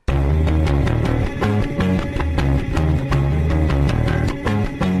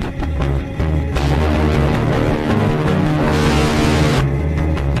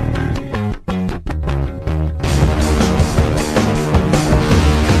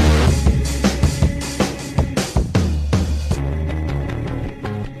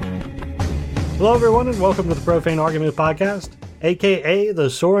Hello, everyone, and welcome to the Profane Argument Podcast, a.k.a.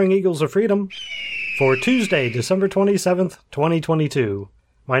 the Soaring Eagles of Freedom, for Tuesday, December 27th, 2022.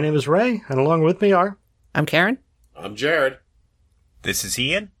 My name is Ray, and along with me are... I'm Karen. I'm Jared. This is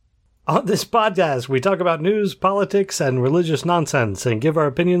Ian. On this podcast, we talk about news, politics, and religious nonsense, and give our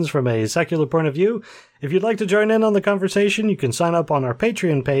opinions from a secular point of view. If you'd like to join in on the conversation, you can sign up on our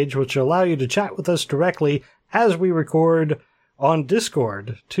Patreon page, which will allow you to chat with us directly as we record on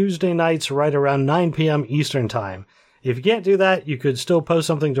Discord, Tuesday nights right around 9 p.m. Eastern Time. If you can't do that, you could still post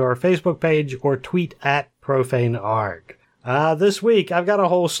something to our Facebook page or tweet at ProfaneArg. This week, I've got a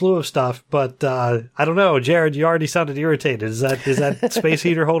whole slew of stuff, but I don't know. Jared, you already sounded irritated. Is that space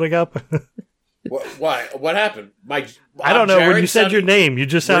heater holding up? Why? What happened? I don't know. Jared, when you said your name, you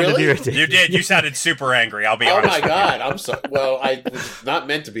just sounded irritated. You did. You sounded super angry, I'll be honest. Oh my God. I'm so... Well, I was not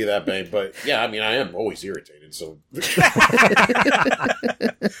meant to be that bad, but yeah, I mean, I am always irritated, so...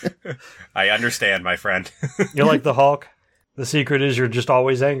 I understand, my friend. You're like the Hulk? The secret is you're just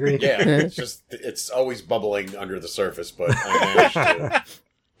always angry? Yeah, it's always bubbling under the surface, but I manage to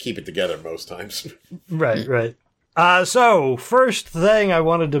keep it together most times. Right. So, first thing I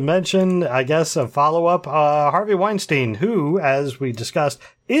wanted to mention, I guess a follow-up, Harvey Weinstein, who, as we discussed,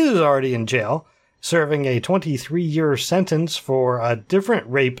 is already in jail, serving a 23-year sentence for a different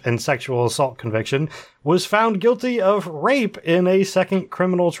rape and sexual assault conviction, was found guilty of rape in a second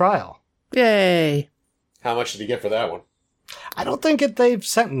criminal trial. Yay. How much did he get for that one? I don't think they've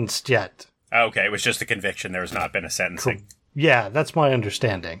sentenced yet. Okay, it was just a conviction. There has not been a sentencing. Cool. Yeah, that's my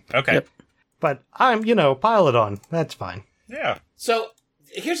understanding. Okay. Yep. But I'm, pile it on. That's fine. Yeah. So,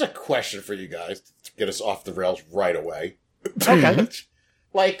 here's a question for you guys to get us off the rails right away. Okay.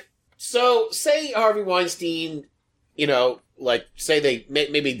 So, say Harvey Weinstein, say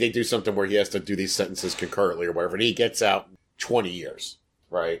maybe they do something where he has to do these sentences concurrently or whatever, and he gets out 20 years,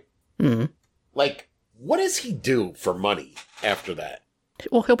 right? Mm-hmm. What does he do for money after that?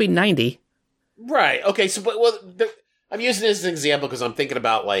 Well, he'll be 90. Right. Okay, so, I'm using this as an example because I'm thinking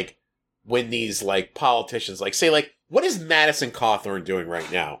about, when these, politicians, say, what is Madison Cawthorn doing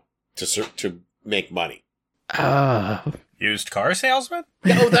right now to make money? Used car salesman?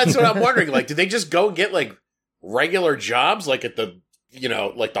 No, that's what I'm wondering. Do they just go and get, regular jobs, at the,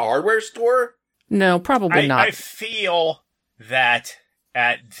 the hardware store? No, probably not. I feel that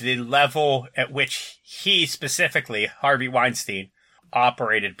at the level at which he specifically, Harvey Weinstein,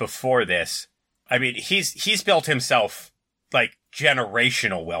 operated before this, I mean, he's built himself,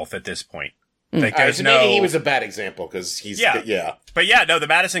 generational wealth at this point. There's maybe he was a bad example because he's... Yeah. But the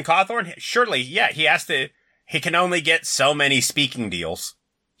Madison Cawthorn, surely, he can only get so many speaking deals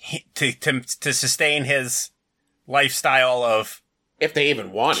to sustain his lifestyle of... If they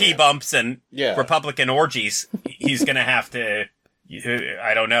even want key bumps and Republican orgies, he's going to have to,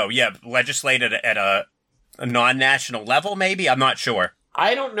 I don't know, legislate it at a non-national level, maybe? I'm not sure.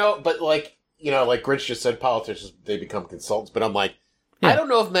 I don't know, but Grinch just said politicians, they become consultants, but I'm I don't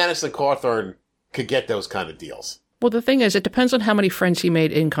know if Madison Cawthorn could get those kind of deals. Well, the thing is, it depends on how many friends he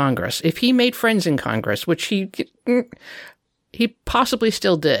made in Congress. If he made friends in Congress, which he possibly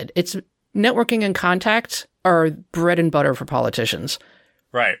still did, it's networking and contacts are bread and butter for politicians.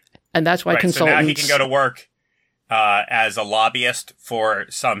 Right. And that's why consultants... So now he can go to work as a lobbyist for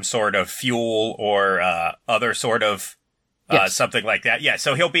some sort of fuel or other sort of something like that. Yeah,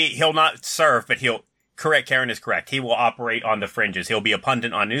 so he'll not serve, but correct, Karen is correct. He will operate on the fringes. He'll be a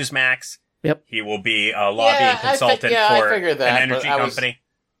pundit on Newsmax. Yep. He will be a lobbying consultant for an energy company.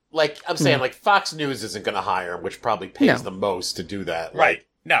 I'm saying, Fox News isn't going to hire him, which probably pays the most to do that. Right.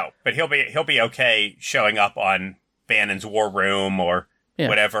 No, but he'll be okay showing up on Bannon's War Room or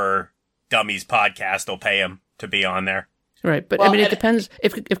whatever Dummies podcast will pay him to be on there. Right, but it depends.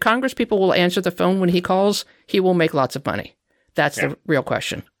 If Congress people will answer the phone when he calls, he will make lots of money. That's the real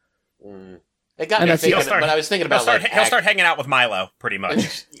question. It got me thinking, but I was thinking about he'll start hanging out with Milo, pretty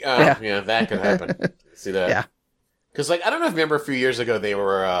much. Yeah, that could happen. See that? Yeah. Because, I don't know if you remember a few years ago, they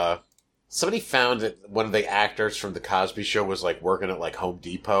were, somebody found that one of the actors from The Cosby Show was, working at, Home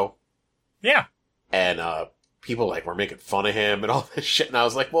Depot. Yeah. And, people, were making fun of him and all this shit. And I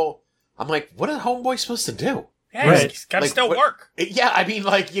was like, what is Homeboy supposed to do? Yeah, he's gotta still work. Yeah, I mean,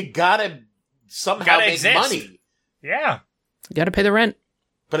 you gotta somehow make money. Yeah. You gotta pay the rent.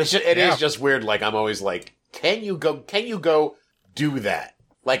 But it is just weird. I'm always can you go do that?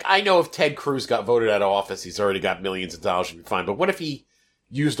 I know if Ted Cruz got voted out of office, he's already got millions of dollars, would be fine. But what if he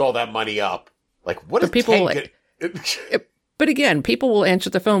used all that money up? What if people But again, people will answer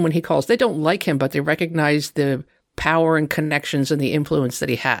the phone when he calls. They don't like him, but they recognize the power and connections and the influence that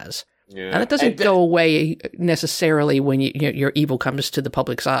he has. Yeah. And it doesn't go away necessarily when your evil comes to the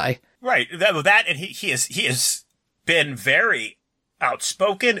public's eye. Right. That and he has been very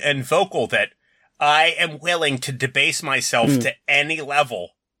outspoken and vocal that I am willing to debase myself to any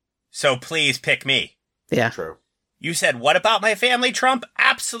level. So please pick me. Yeah. True. You said, what about my family, Trump?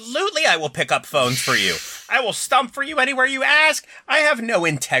 Absolutely, I will pick up phones for you. I will stump for you anywhere you ask. I have no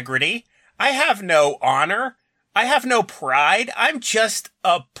integrity. I have no honor. I have no pride. I'm just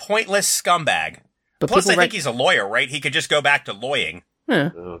a pointless scumbag. But plus, I think he's a lawyer, right? He could just go back to lawyering. Yeah.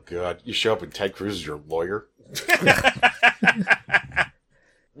 Oh, God. You show up and Ted Cruz is your lawyer?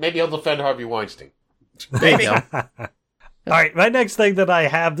 Maybe he'll defend Harvey Weinstein. Maybe. All right, my next thing that I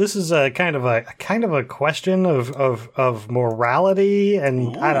have, this is a kind of a question of morality,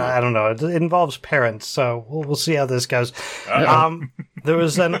 and I don't know. It involves parents, so we'll see how this goes. There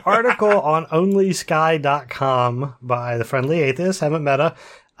was an article on OnlySky.com by the Friendly Atheist, haven't met her,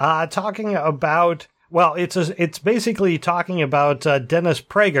 talking about, well, it's basically talking about Dennis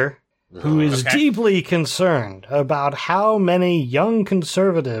Prager, who is deeply concerned about how many young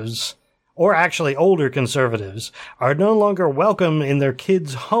conservatives, or actually older conservatives, are no longer welcome in their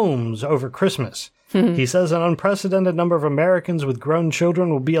kids' homes over Christmas. He says an unprecedented number of Americans with grown children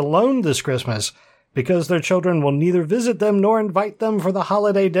will be alone this Christmas because their children will neither visit them nor invite them for the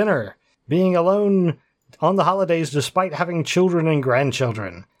holiday dinner, being alone on the holidays despite having children and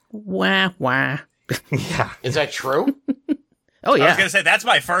grandchildren. Wah, wah. Yeah. Is that true? Oh, yeah. I was going to say, that's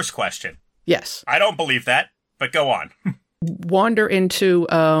my first question. Yes. I don't believe that, but go on. Wander into,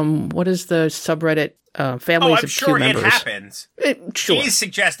 what is the subreddit, families of Q members. I'm sure it happens. Sure. He's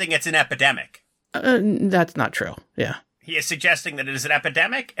suggesting it's an epidemic. That's not true. Yeah. He is suggesting that it is an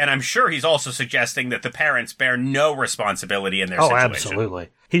epidemic, and I'm sure he's also suggesting that the parents bear no responsibility in their situation. Oh, absolutely.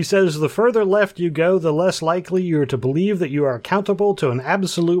 He says the further left you go, the less likely you are to believe that you are accountable to an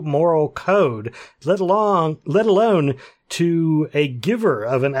absolute moral code, let alone to a giver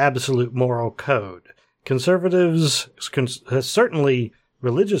of an absolute moral code. Conservatives, certainly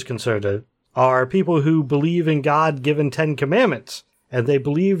religious conservative, are people who believe in God-given 10 commandments, and they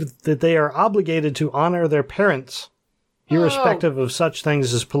believe that they are obligated to honor their parents, irrespective of such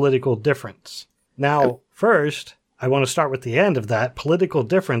things as political difference. Now, first, I want to start with the end of that. Political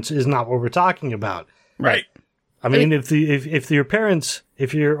difference is not what we're talking about. Right. I mean, if your parents,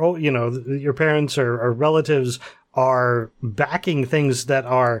 your parents or relatives are backing things that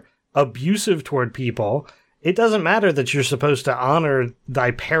are abusive toward people, it doesn't matter that you're supposed to honor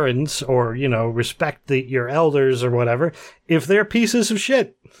thy parents or, respect your elders or whatever, if they're pieces of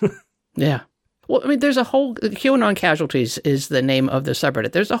shit. Yeah. Well, I mean, there's a whole, QAnon Casualties is the name of the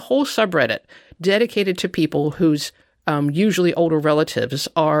subreddit. There's a whole subreddit dedicated to people whose usually older relatives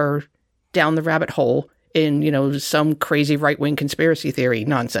are down the rabbit hole in, some crazy right-wing conspiracy theory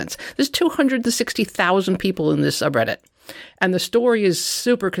nonsense. There's 260,000 people in this subreddit. And the story is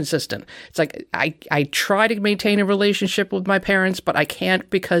super consistent. It's like, I try to maintain a relationship with my parents, but I can't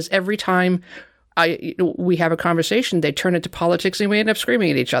because every time we have a conversation, they turn into politics and we end up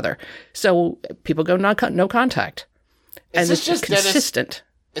screaming at each other. So people go no contact. And it's just consistent.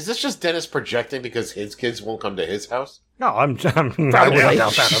 Is this just Dennis projecting because his kids won't come to his house? No, I wouldn't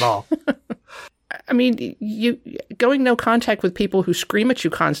doubt that at all. I mean, going no contact with people who scream at you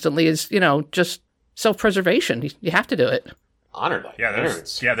constantly is, just self-preservation. You have to do it. Honor thy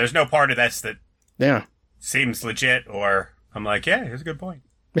parents. There's no part of this that seems legit, or I'm like, yeah, here's a good point.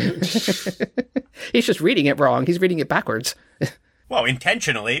 He's just reading it wrong. He's reading it backwards. Well,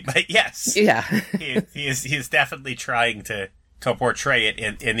 intentionally, but yes. Yeah. he is definitely trying to portray it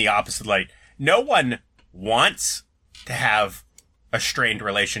in the opposite light. No one wants to have a strained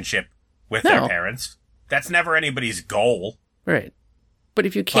relationship with their parents. That's never anybody's goal. Right. But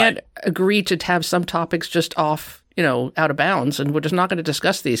if you can't agree to have some topics just off, out of bounds, and we're just not going to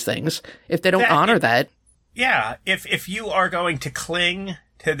discuss these things, if they don't honor that. Yeah. If you are going to cling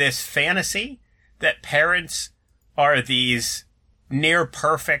to this fantasy that parents are these near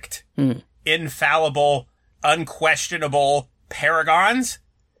perfect, infallible, unquestionable paragons,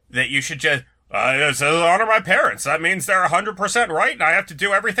 that you should just, it says honor my parents. That means they're 100% right and I have to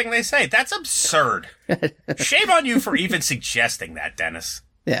do everything they say. That's absurd. Shame on you for even suggesting that, Dennis.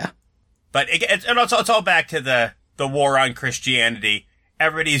 Yeah. But it's all back to the war on Christianity.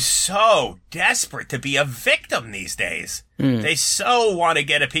 Everybody's so desperate to be a victim these days. They so want to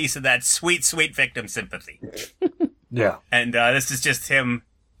get a piece of that sweet, sweet victim sympathy. Yeah. And this is just him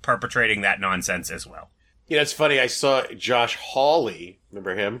perpetrating that nonsense as well. It's funny. I saw Josh Hawley.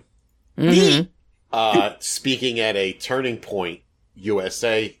 Remember him? Mm-hmm. Speaking at a Turning Point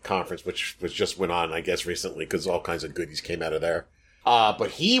USA conference, which just went on, I guess, recently because all kinds of goodies came out of there.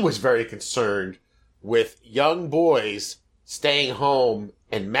 But he was very concerned with young boys staying home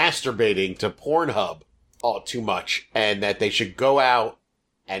and masturbating to Pornhub all too much, and that they should go out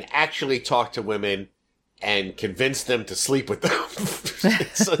and actually talk to women and convince them to sleep with them.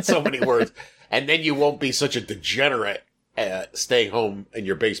 It's so many words. And then you won't be such a degenerate staying home in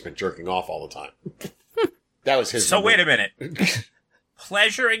your basement jerking off all the time. That was his. So wait a minute.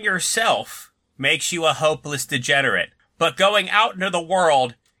 Pleasuring yourself makes you a hopeless degenerate, but going out into the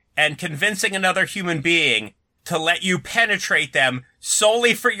world and convincing another human being to let you penetrate them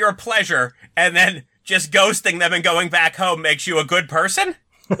solely for your pleasure and then just ghosting them and going back home makes you a good person?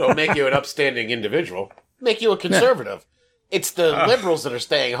 It'll make you an upstanding individual. Make you a conservative. It's the liberals that are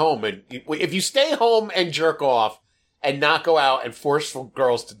staying home. And if you stay home and jerk off and not go out and force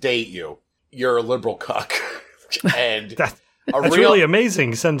girls to date you, you're a liberal cuck. And that's really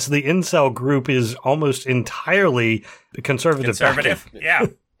amazing, since the incel group is almost entirely conservative. Yeah.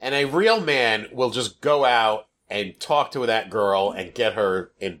 And a real man will just go out and talk to that girl and get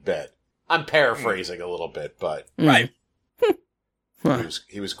her in bed. I'm paraphrasing a little bit, but right.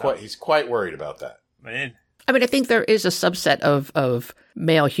 he's quite worried about that. I mean, I think there is a subset of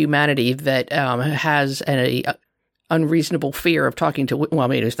male humanity that has an unreasonable fear of talking to, well,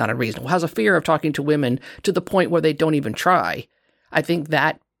 maybe it's not unreasonable, has a fear of talking to women to the point where they don't even try. I think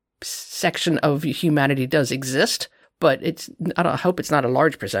that section of humanity does exist, but I hope it's not a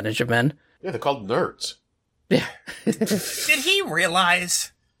large percentage of men. Yeah, they're called nerds. Yeah. Did he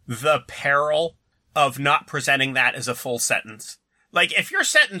realize the peril of not presenting that as a full sentence? Like, if your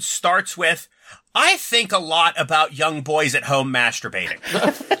sentence starts with, I think a lot about young boys at home masturbating,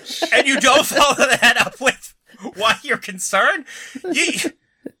 and you don't follow that up with why you're concerned,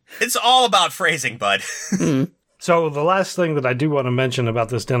 it's all about phrasing, bud. So the last thing that I do want to mention about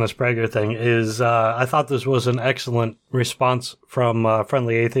this Dennis Prager thing is I thought this was an excellent response from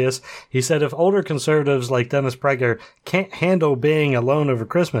Friendly Atheist. He said, if older conservatives like Dennis Prager can't handle being alone over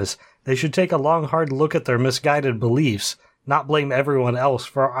Christmas, they should take a long, hard look at their misguided beliefs, not blame everyone else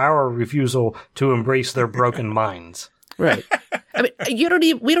for our refusal to embrace their broken minds. Right. I mean,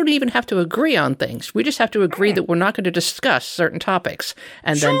 we don't even have to agree on things. We just have to agree that we're not going to discuss certain topics,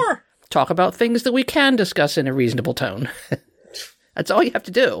 and then talk about things that we can discuss in a reasonable tone. That's all you have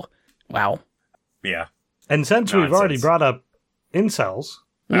to do. Wow. Yeah. And since we've already brought up incels,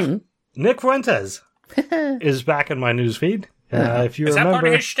 Nick Fuentes is back in my newsfeed. If you remember, that part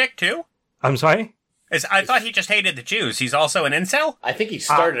of his shtick too? I'm sorry? I thought he just hated the Jews. He's also an incel? I think he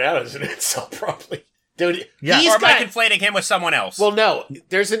started out as an incel, probably. Dude, yeah. Or am I conflating him with someone else? Well, no.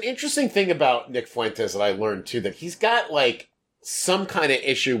 There's an interesting thing about Nick Fuentes that I learned, too, that he's got, like, some kind of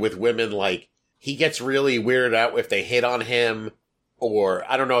issue with women. Like, he gets really weirded out if they hit on him, or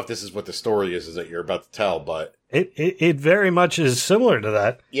I don't know if this is what the story is that you're about to tell, but... It very much is similar to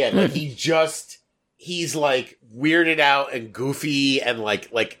that. Yeah, like, he's, like, weirded out and goofy, and,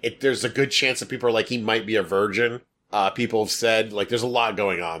 there's a good chance that people are like, he might be a virgin. People have said, like, there's a lot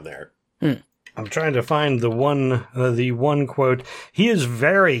going on there. I'm trying to find the one quote. He is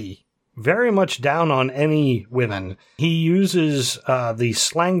very, very much down on any women. He uses the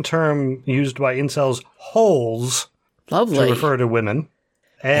slang term used by incels, holes, to refer to women.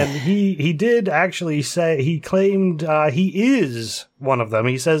 And he did actually say, he claimed he is one of them.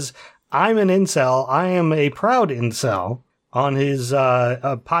 He says, I'm an incel. I am a proud incel. On his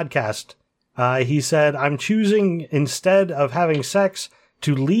podcast, he said, I'm choosing, instead of having sex,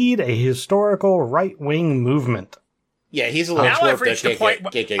 to lead a historical right-wing movement. Yeah, he's a little now I've reached the point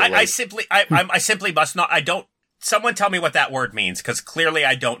where I simply must not, someone tell me what that word means, because clearly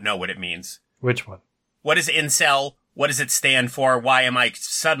I don't know what it means. Which one? What is incel? What does it stand for? Why am I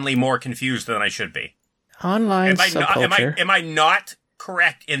suddenly more confused than I should be? Online subculture. Am I not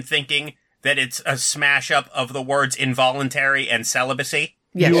correct in thinking that it's a smash up of the words involuntary and celibacy?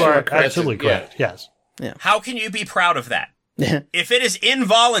 Yes, you are absolutely correct. Yeah. Yes. Yeah. How can you be proud of that? If it is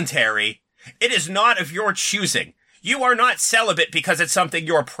involuntary, it is not of your choosing. You are not celibate because it's something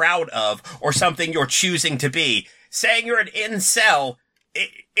you're proud of or something you're choosing to be. Saying you're an incel,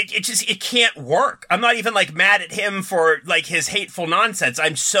 it can't work. I'm not even like mad at him for like his hateful nonsense.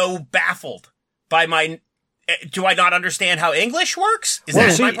 I'm so baffled by do I not understand how English works? Is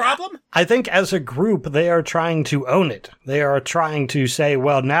that my problem? I think as a group, they are trying to own it. They are trying to say,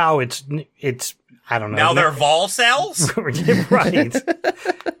 well, now it's I don't know. Now they're vol cells? Right.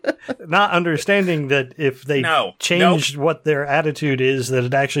 Not understanding that if they change what their attitude is, that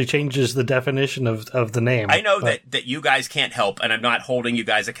it actually changes the definition of the name. I know that you guys can't help, and I'm not holding you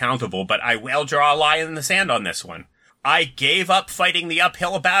guys accountable, but I will draw a line in the sand on this one. I gave up fighting the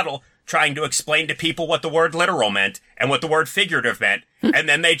uphill battle trying to explain to people what the word literal meant and what the word figurative meant, and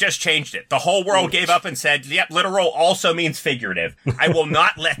then they just changed it. The whole world gave up and said, yep, literal also means figurative. I will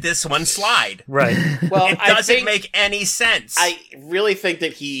not let this one slide. Right. Well, it doesn't make any sense. I really think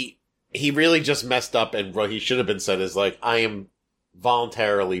that he really just messed up, and what he should have been said is like, I am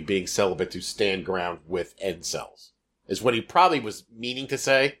voluntarily being celibate to stand ground with incels, is what he probably was meaning to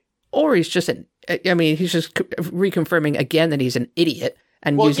say. Or he's just he's just reconfirming again that he's an idiot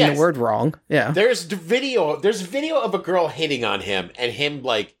and using the word wrong. Yeah. There's video of a girl hitting on him and him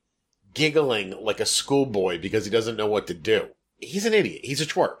like giggling like a schoolboy because he doesn't know what to do. He's an idiot. He's a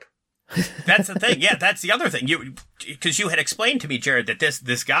twerp. That's the thing. Yeah, that's the other thing. Because you had explained to me, Jared, that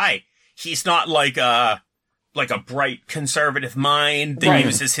this guy, he's not like a bright conservative mind that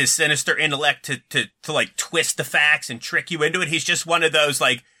uses his sinister intellect to like twist the facts and trick you into it. He's just one of those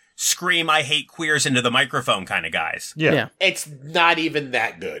like scream I hate queers into the microphone kind of guys. Yeah. It's not even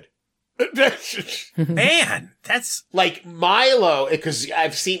that good. Man, that's like Milo, because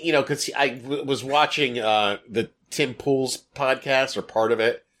I've seen, because I was watching the Tim Pool's podcast or part of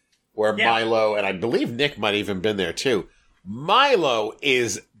it where Milo, and I believe Nick might even been there too. Milo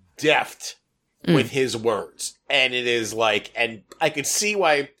is deft with his words. And it is like, and I could see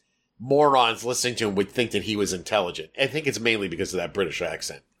why morons listening to him would think that he was intelligent. I think it's mainly because of that British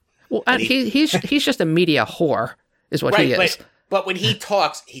accent. Well, and he's just a media whore, is what he is. But when he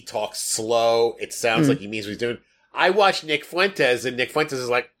talks slow. It sounds like he means what he's doing. I watched Nick Fuentes, and Nick Fuentes is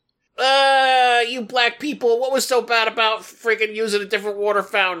like, you black people, what was so bad about freaking using a different water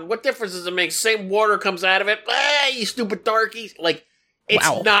fountain? What difference does it make? Same water comes out of it. You stupid darkies. Like,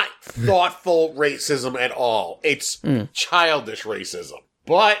 it's not thoughtful racism at all. It's childish racism.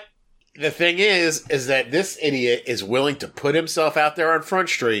 But the thing is that this idiot is willing to put himself out there on Front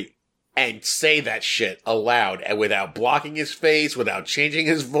Street and say that shit aloud and without blocking his face, without changing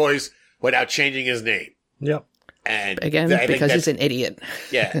his voice, without changing his name. Yep. And again, because he's an idiot.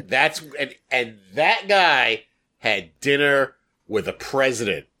 Yeah, and that guy had dinner with the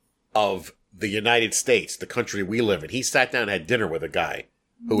president of the United States, the country we live in. He sat down and had dinner with a guy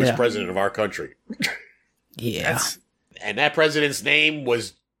who was president of our country. Yeah. And that president's name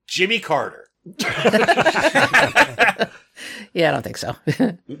was Jimmy Carter. Yeah, I don't think so.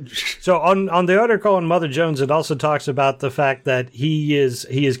 So on the article on Mother Jones, it also talks about the fact that he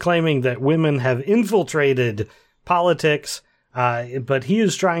is claiming that women have infiltrated politics, but he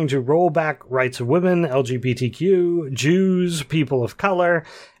is trying to roll back rights of women, LGBTQ, Jews, people of color.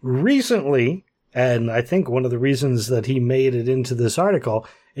 Recently, and I think one of the reasons that he made it into this article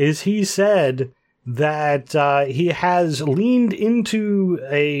is he said that he has leaned into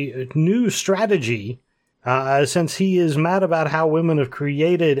a new strategy since he is mad about how women have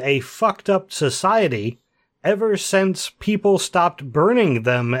created a fucked up society ever since people stopped burning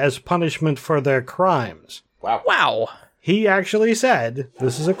them as punishment for their crimes. Wow. He actually said,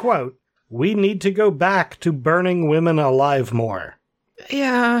 this is a quote, "We need to go back to burning women alive more."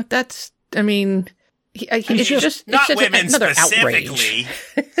 Yeah, that's, I mean, it's just not it's women another specifically.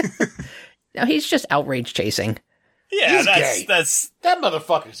 Outrage. No, he's just outrage chasing. He's Yeah, gay. That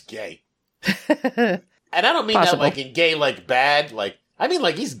motherfucker's gay. And I don't mean that like in gay, like bad, like, I mean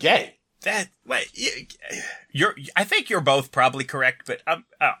like he's gay. I think you're both probably correct, but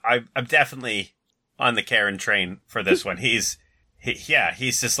I'm definitely on the Karen train for this one. He's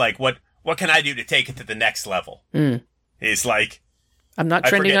just like, what can I do to take it to the next level? He's like, I'm not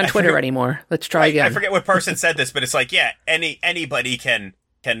trending on Twitter anymore. Let's try again. I forget what person said this, but it's like, yeah, anybody can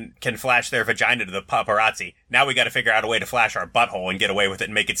flash their vagina to the paparazzi. Now we got to figure out a way to flash our butthole and get away with it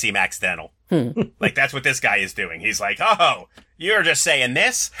and make it seem accidental. Like, that's what this guy is doing. He's like, oh, you're just saying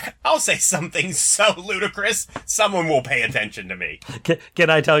this? I'll say something so ludicrous, someone will pay attention to me. Can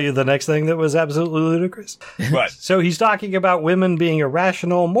I tell you the next thing that was absolutely ludicrous? What? So he's talking about women being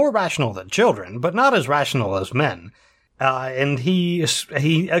irrational, more rational than children, but not as rational as men. And he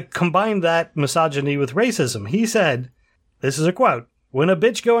combined that misogyny with racism. He said, this is a quote, "When a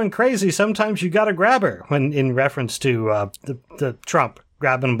bitch going crazy, sometimes you gotta grab her," when in reference to the Trump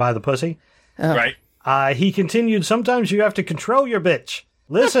grabbing him by the pussy. Right. He continued, "Sometimes you have to control your bitch.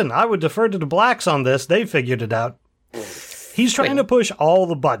 Listen, I would defer to the blacks on this. They figured it out." He's trying to push all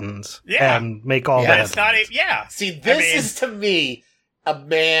the buttons and make all that. It's not See, this is to me a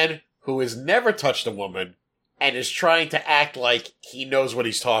man who has never touched a woman and is trying to act like he knows what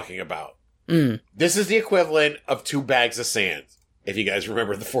he's talking about. This is the equivalent of 2 bags of sand. If you guys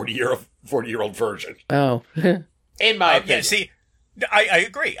remember the 40-year-old version. Oh. In my opinion. Yeah, see, I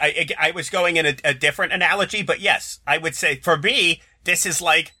agree. I was going in a different analogy, but yes, I would say for me, this is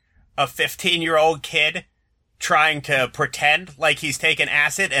like a 15-year-old kid trying to pretend like he's taking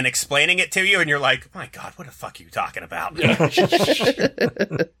acid and explaining it to you, and you're like, my God, what the fuck are you talking about?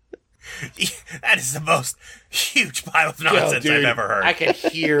 That is the most huge pile of nonsense I've ever heard. I can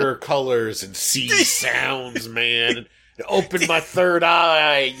hear colors and see sounds, man. Open my third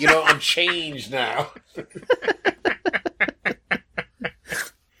eye. I'm changed now.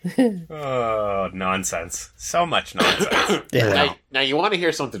 Oh, nonsense. So much nonsense. Yeah. Now, you want to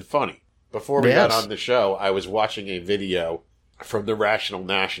hear something funny? Before we got on the show, I was watching a video from the Rational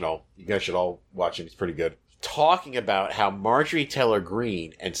National. You guys should all watch it. It's pretty good. Talking about how Marjorie Taylor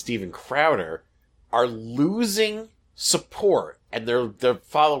Greene and Steven Crowder are losing support, and their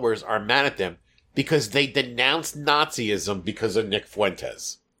followers are mad at them because they denounced Nazism because of Nick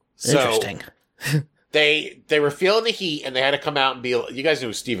Fuentes. Interesting. They were feeling the heat, and they had to come out and be. You guys know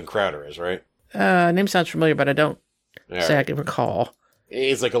who Steven Crowder is, right? Name sounds familiar, but I don't I can recall.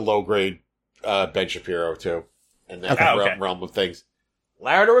 He's like a low grade Ben Shapiro too, and that realm of things.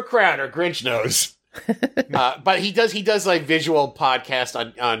 Louder with Crowder, Grinch knows. But he does like visual podcast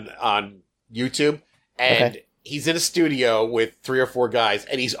on YouTube, and he's in a studio with 3 or 4 guys,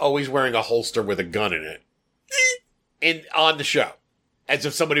 and he's always wearing a holster with a gun in it, on the show, as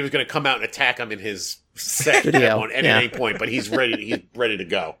if somebody was going to come out and attack him in his set at any point. But he's ready to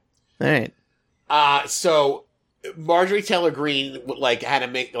go. All right. So Marjorie Taylor Greene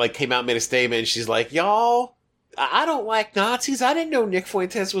came out and made a statement, and she's like, y'all, I don't like Nazis. I didn't know Nick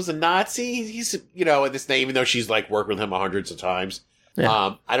Fuentes was a Nazi. He's, in this name, even though she's like worked with him hundreds of times.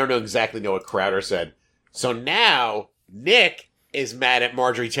 Yeah. I don't exactly know what Crowder said. So now Nick is mad at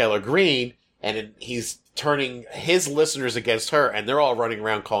Marjorie Taylor Greene, and he's turning his listeners against her, and they're all running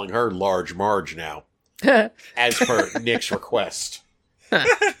around calling her Large Marge now, as per Nick's request.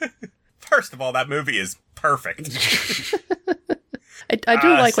 First of all, that movie is perfect. I do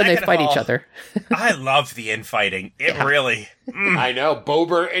like when they fight each other. I love the infighting. It really... I know.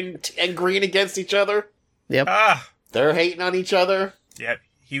 Boebert and Green against each other. Yep. They're hating on each other. Yep.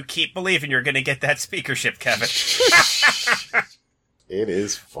 You keep believing you're going to get that speakership, Kevin. It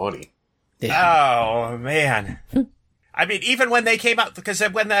is funny. Yeah. Oh, man. I mean, even when they came out... Because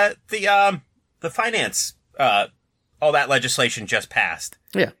when the finance... all that legislation just passed.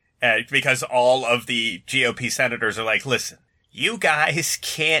 Yeah. Because all of the GOP senators are like, listen... You guys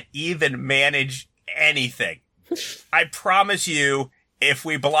can't even manage anything. I promise you, if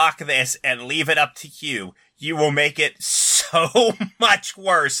we block this and leave it up to you, you will make it so much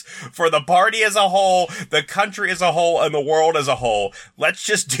worse for the party as a whole, the country as a whole, and the world as a whole. Let's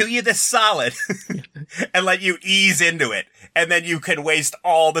just do you this solid and let you ease into it. And then you can waste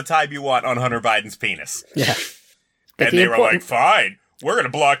all the time you want on Hunter Biden's penis. Yeah. And they were like, fine, we're going to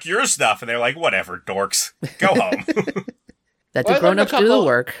block your stuff. And they're like, whatever, dorks. Go home. Let the grown-ups do the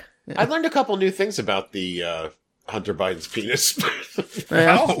work. I learned a couple new things about the Hunter Biden's penis.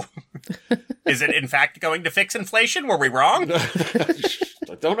 Oh. Is it in fact going to fix inflation? Were we wrong?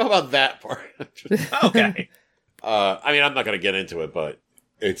 I don't know about that part. Okay. I mean, I'm not going to get into it, but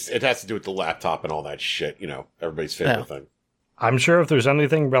it has to do with the laptop and all that shit. Everybody's favorite thing. I'm sure if there's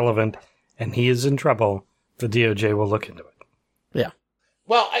anything relevant and he is in trouble, the DOJ will look into it. Yeah.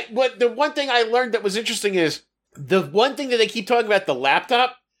 Well, the one thing I learned that was interesting is the one thing that they keep talking about, the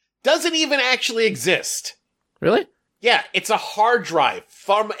laptop, doesn't even actually exist. Really? Yeah, it's a hard drive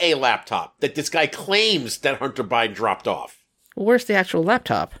from a laptop that this guy claims that Hunter Biden dropped off. Well, where's the actual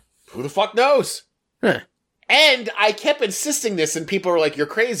laptop? Who the fuck knows? Huh. And I kept insisting this, and people were like, you're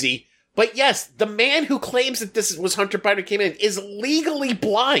crazy. But yes, the man who claims that this was Hunter Biden who came in is legally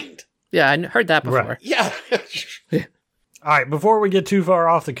blind. Yeah, I heard that before. Right. Yeah. All right, before we get too far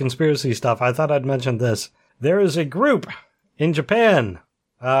off the conspiracy stuff, I thought I'd mention this. There is a group in Japan,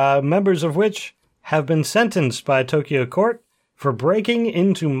 members of which have been sentenced by a Tokyo court for breaking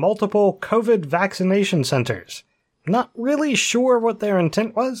into multiple COVID vaccination centers. Not really sure what their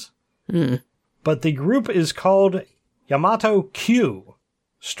intent was, but the group is called YamatoQ.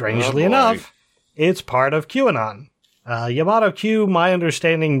 Strangely enough, it's part of QAnon. YamatoQ, my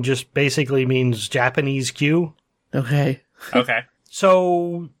understanding, just basically means Japanese Q. Okay. Okay.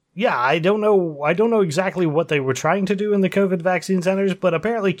 So, yeah, I don't know exactly what they were trying to do in the COVID vaccine centers, but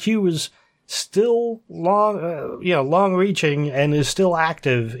apparently Q is still long-reaching and is still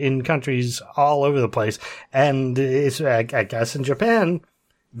active in countries all over the place. And it's, I guess, in Japan,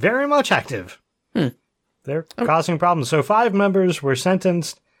 very much active. They're causing problems. So 5 members were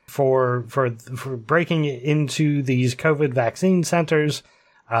sentenced for breaking into these COVID vaccine centers.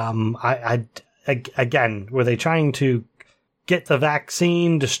 Again, were they trying to get the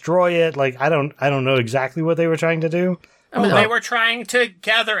vaccine, destroy it? Like, I don't know exactly what they were trying to do, I mean, they were trying to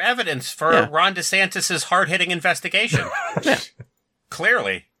gather evidence for Ron DeSantis' hard-hitting investigation.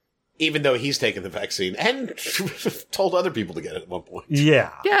 Clearly. Even though he's taken the vaccine and told other people to get it at one point.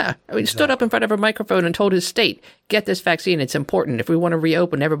 Yeah. Yeah. I mean, stood up in front of a microphone and told his state, get this vaccine. It's important. If we want to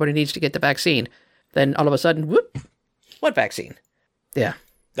reopen, everybody needs to get the vaccine. Then all of a sudden, whoop, what vaccine? Yeah.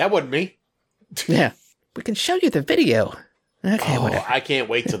 That wasn't me. Yeah. We can show you the video. Okay, whatever. I can't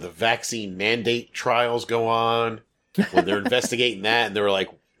wait till the vaccine mandate trials go on. When they're investigating that and they were like,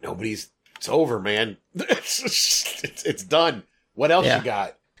 it's over, man. It's done. What else you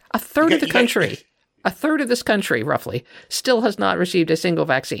got? A third of this country, roughly, still has not received a single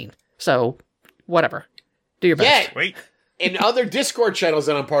vaccine. So, whatever. Do your best. Yeah. Wait. In other Discord channels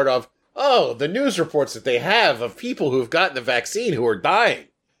that I'm part of, the news reports that they have of people who've gotten the vaccine who are dying.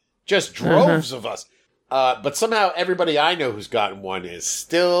 Just droves of us. But somehow everybody I know who's gotten one is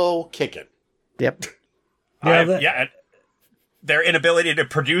still kicking. Yep. Their inability to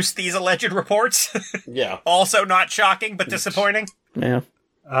produce these alleged reports. Yeah. Also not shocking, but disappointing. Yeah.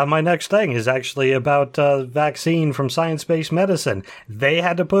 My next thing is actually about vaccine from Science-Based Medicine. They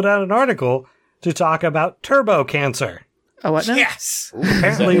had to put out an article to talk about turbo cancer. Oh, what now? Yes.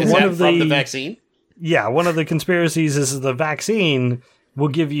 Apparently, is that from the vaccine? Yeah, one of the conspiracies is the vaccine will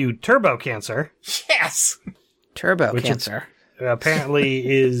give you turbo cancer. Yes. Turbo cancer. Apparently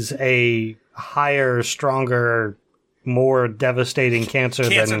is a higher, stronger, more devastating cancer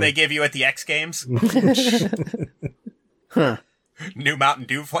Cancer than they give you at the X Games. Huh. New Mountain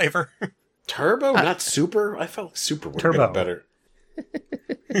Dew flavor. Turbo, not super? I felt like super would have been better.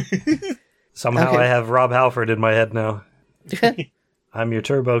 Somehow I have Rob Halford in my head now. I'm your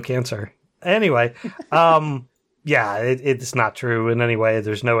turbo cancer. Anyway, it's not true in any way.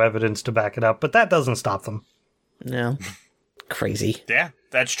 There's no evidence to back it up, but that doesn't stop them. No. Crazy. Yeah,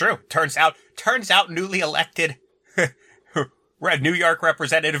 that's true. Turns out newly elected New York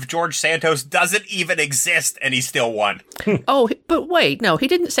Representative George Santos doesn't even exist, and he still won. Oh, but wait, no, he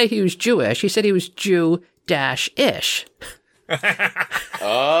didn't say he was Jewish. He said he was Jew-ish.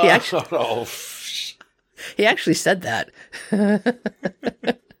 He actually said that.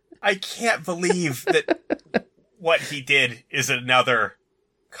 I can't believe that what he did is another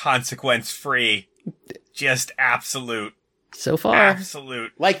consequence-free, just absolute. So far.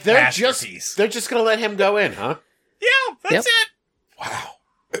 Absolute. Like they're just going to let him go in, huh? Yeah, that's it. Wow.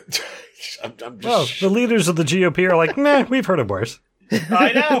 I'm just... Well, the leaders of the GOP are like, nah, we've heard of worse.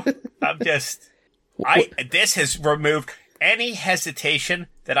 I know. This has removed any hesitation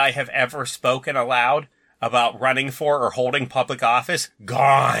that I have ever spoken aloud about running for or holding public office.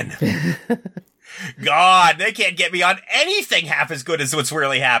 Gone. Gone. They can't get me on anything half as good as what's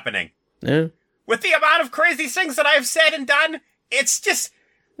really happening. Yeah. With the amount of crazy things that I've said and done, it's just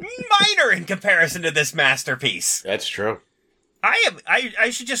minor in comparison to this masterpiece. That's true. I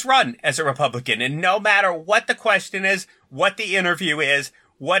should just run as a Republican, and no matter what the question is, what the interview is,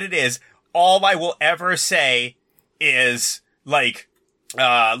 what it is, all I will ever say is, like,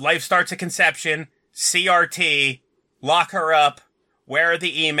 life starts at conception, CRT, lock her up, where are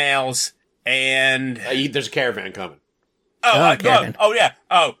the emails, and... there's a caravan coming.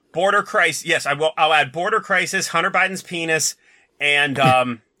 Border crisis. Yes, I will. I'll add border crisis, Hunter Biden's penis, and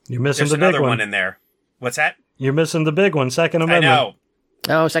you're missing there's the big another one in there. What's that? You're missing the big one, Second Amendment. I know.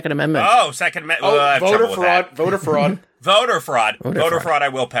 Oh, Second Amendment. Oh, Second Amendment. Voter fraud. Voter fraud. Voter fraud. I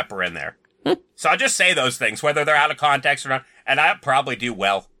will pepper in there. So I'll just say those things, whether they're out of context or not, and I probably do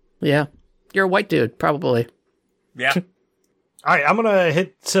well. Yeah, you're a white dude, probably. Yeah. All right, I'm gonna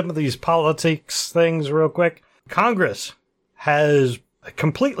hit some of these politics things real quick. Congress has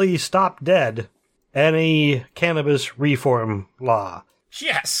completely stopped dead any cannabis reform law.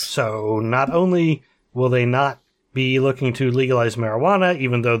 Yes. So not only will they not be looking to legalize marijuana,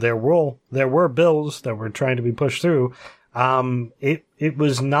 even though there were bills that were trying to be pushed through, it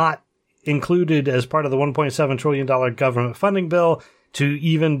was not included as part of the $1.7 trillion government funding bill to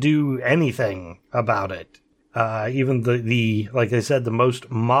even do anything about it. Even the like I said, the most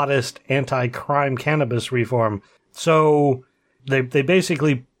modest anti-crime cannabis reform. So they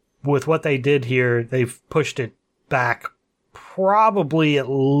basically, with what they did here, they've pushed it back probably at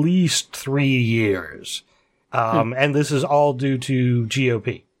least 3 years. And this is all due to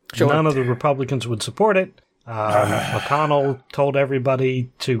GOP. Sure. None of the Republicans would support it. McConnell told everybody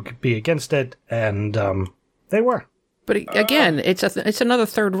to be against it, and they were. But again, it's another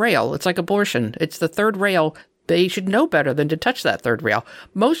third rail. It's like abortion. It's the third rail. They should know better than to touch that third rail.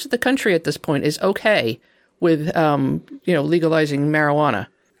 Most of the country at this point is okay with legalizing marijuana.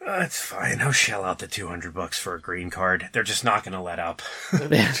 That's fine. I'll shell out the $200 for a green card. They're just not going to let up.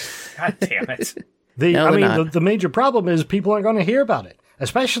 God damn it. The major problem is people aren't going to hear about it,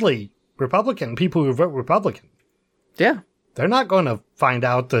 especially people who vote Republican. Yeah. They're not going to find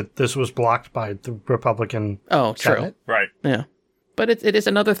out that this was blocked by the Republican Senate. True. Right. Yeah. But it is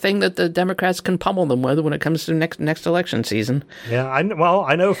another thing that the Democrats can pummel them with when it comes to next election season. Yeah, I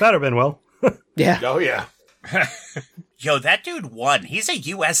know Fetterman will. Yeah. Oh, yeah. Yo, that dude won. He's a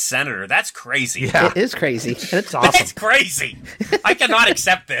U.S. Senator. That's crazy. Yeah. It is crazy. It's awesome. That's crazy. I cannot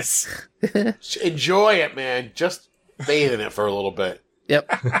accept this. Enjoy it, man. Just bathe in it for a little bit.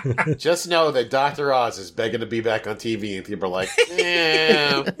 Yep. Just know that Dr. Oz is begging to be back on TV, and people are like,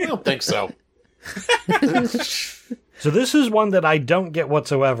 I don't think so. So this is one that I don't get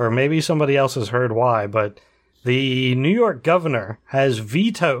whatsoever. Maybe somebody else has heard why, but the New York governor has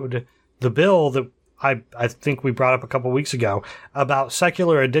vetoed the bill that I think we brought up a couple weeks ago about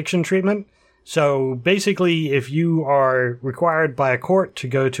secular addiction treatment. So basically, if you are required by a court to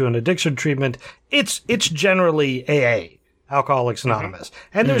go to an addiction treatment, it's generally AA, Alcoholics Anonymous.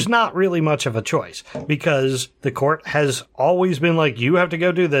 And there's not really much of a choice because the court has always been like, you have to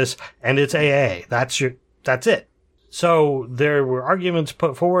go do this, and it's AA. That's it. So there were arguments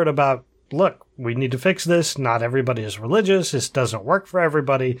put forward about, look, we need to fix this. Not everybody is religious. This doesn't work for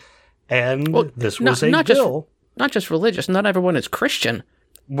everybody. And this was a bill. Not just religious. Not everyone is Christian.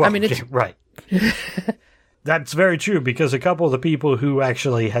 Well, I mean, it's right. That's very true because a couple of the people who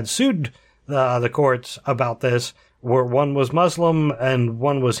actually had sued the courts about this one was Muslim and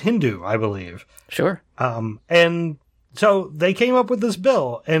one was Hindu, I believe. Sure. And so they came up with this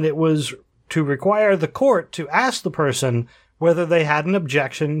bill, and it was to require the court to ask the person whether they had an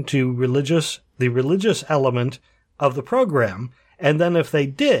objection to the religious element of the program. And then if they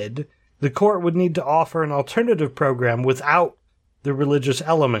did, the court would need to offer an alternative program without the religious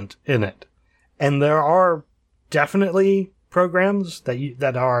element in it. And there are definitely programs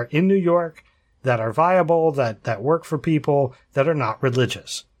that are in New York that are viable, that work for people that are not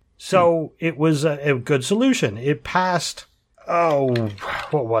religious. So it was a good solution. It passed,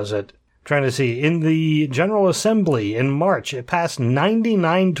 what was it? Trying to see. In the General Assembly in March, it passed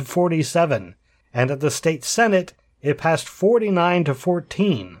 99 to 47. And at the state Senate, it passed 49 to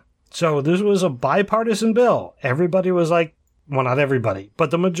 14. So this was a bipartisan bill. Everybody was like, well, not everybody, but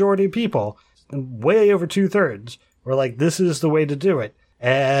the majority of people, way over 2/3, were like, this is the way to do it.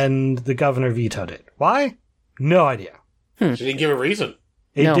 And the governor vetoed it. Why? No idea. She didn't give a reason.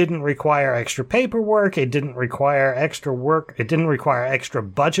 It didn't require extra paperwork. It didn't require extra work. It didn't require extra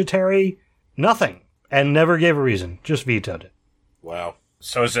budgetary. Nothing. And never gave a reason. Just vetoed it. Wow.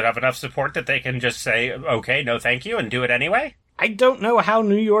 So does it have enough support that they can just say, okay, no thank you, and do it anyway? I don't know how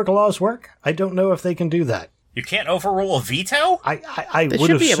New York laws work. I don't know if they can do that. You can't overrule a veto? I They would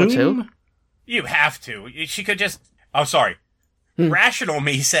should be assume. able to. You have to. She could just... Oh, sorry. Rational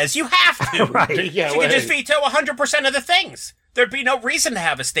me says you have to. Right. Yeah, She could just veto 100% of the things. There'd be no reason to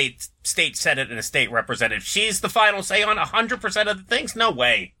have a state senate and a state representative. She's the final say on 100% of the things? No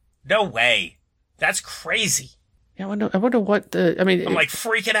way. No way. That's crazy. Yeah, I wonder what the... I mean... I'm like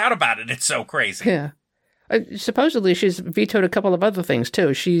freaking out about it. It's so crazy. Yeah. Supposedly, she's vetoed a couple of other things,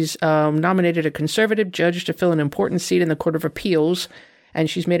 too. She's nominated a conservative judge to fill an important seat in the Court of Appeals, and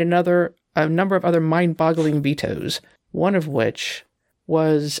she's made a number of other mind-boggling vetoes, one of which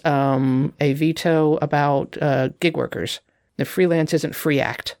was a veto about gig workers. The Freelance Isn't Free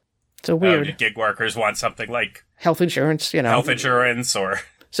Act. So weird. Gig workers want something like... Health insurance, Health insurance or...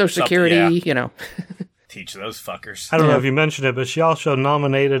 Social Security, Teach those fuckers. I don't know if you mentioned it, but she also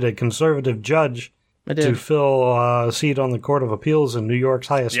nominated a conservative judge to fill a seat on the Court of Appeals in New York's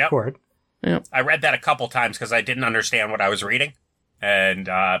highest court. Yep. I read that a couple times because I didn't understand what I was reading. And,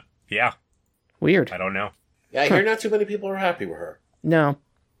 Weird. I don't know. Yeah, I hear not too many people are happy with her. No.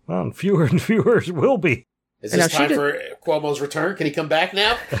 Well, and fewer will be. Is this time for Cuomo's return? Can he come back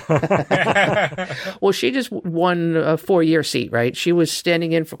now? Well, she just won a 4-year seat, right? She was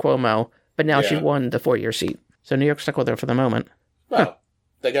standing in for Cuomo, but now she won the 4-year seat. So New York's stuck with her for the moment. Well,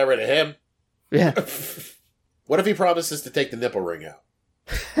 they got rid of him. Yeah. What if he promises to take the nipple ring out?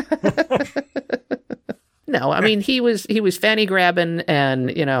 No, I mean, he was fanny grabbing and,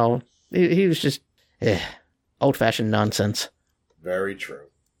 he was just old-fashioned nonsense. Very true.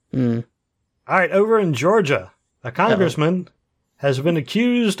 Mm. All right, over in Georgia, a congressman has been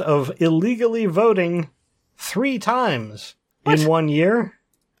accused of illegally voting 3 times in 1 year.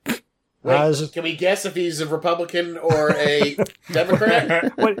 Wait, can we guess if he's a Republican or a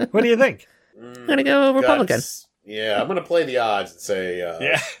Democrat? What do you think? I'm going to go Republican. Yeah, I'm going to play the odds and say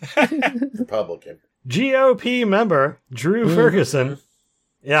Republican. GOP member Drew Ferguson.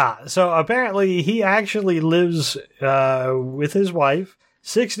 Yeah, so apparently he actually lives with his wife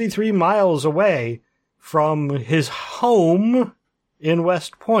 63 miles away from his home in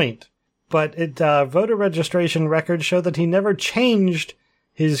West Point. But voter registration records show that he never changed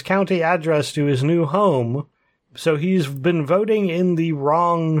his county address to his new home, so he's been voting in the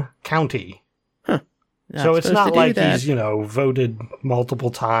wrong county. So it's not like he's, voted multiple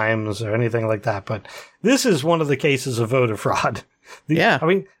times or anything like that, but this is one of the cases of voter fraud. Yeah. I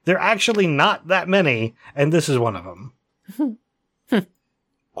mean, there are actually not that many, and this is one of them.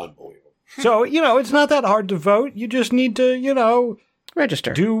 Unbelievable. So, it's not that hard to vote. You just need to,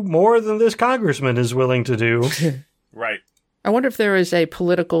 register. Do more than this congressman is willing to do. Right. I wonder if there is a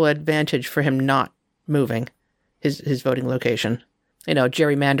political advantage for him not moving his voting location.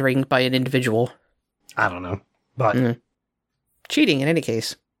 Gerrymandering by an individual. I don't know. But cheating in any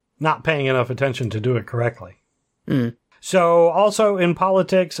case. Not paying enough attention to do it correctly. Mm. So also in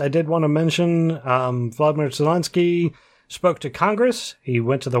politics, I did want to mention Vladimir Zelenskiy spoke to Congress. He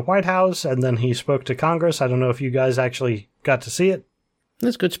went to the White House and then he spoke to Congress. I don't know if you guys actually got to see it.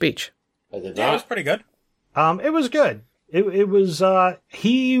 That's a good speech. Yeah, it was pretty good. It was good. It was,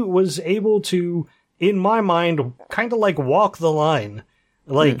 he was able to, in my mind, kind of like walk the line.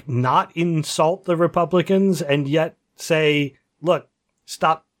 Like, not insult the Republicans and yet say, look,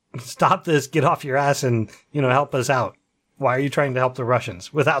 stop this, get off your ass and, help us out. Why are you trying to help the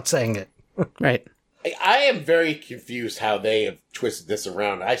Russians? Without saying it. Right. I am very confused how they have twisted this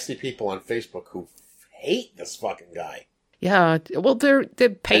around. I see people on Facebook who hate this fucking guy. Yeah, well, they're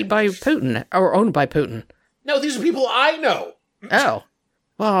paid by Putin, or owned by Putin. No, these are people I know. Oh.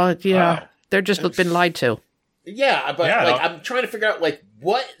 Well, yeah, they're just been lied to. Yeah, but I'm trying to figure out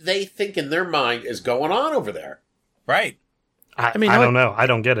what they think in their mind is going on over there. Right. I don't know. I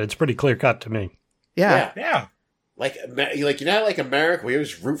don't get it. It's pretty clear cut to me. Yeah. Like America, we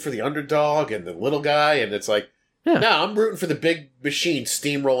always root for the underdog and the little guy, and it's like, no, I'm rooting for the big machine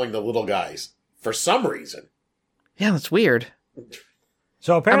steamrolling the little guys for some reason. Yeah, that's weird.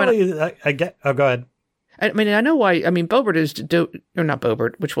 So apparently, go ahead. I mean, I know why. I mean, Boebert is or not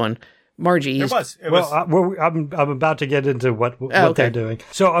Boebert. Which one? Margie. It was. I'm about to get into what they're doing.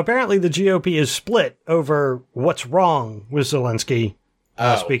 So apparently the GOP is split over what's wrong with Zelenskiy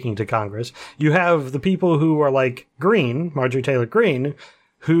speaking to Congress. You have the people who are like Greene, Marjorie Taylor Greene,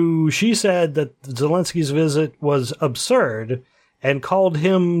 who she said that Zelenskyy's visit was absurd and called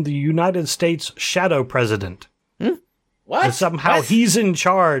him the United States shadow president. What? And somehow he's in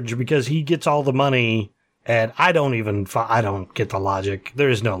charge because he gets all the money. And I don't get the logic. There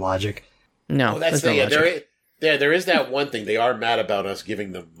is no logic. No, that's no logic. There is that one thing. They are mad about us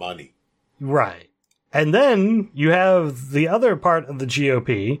giving them money. Right. And then you have the other part of the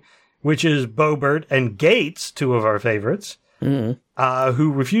GOP, which is Boebert and Gaetz, two of our favorites,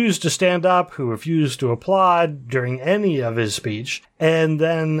 who refused to stand up, who refused to applaud during any of his speech. And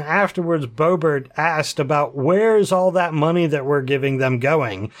then afterwards, Boebert asked about where's all that money that we're giving them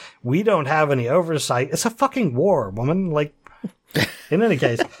going? We don't have any oversight. It's a fucking war, woman. Like, in any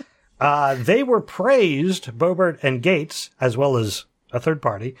case, they were praised, Boebert and Gaetz, as well as a third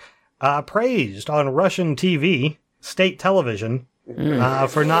party, praised on Russian TV, state television,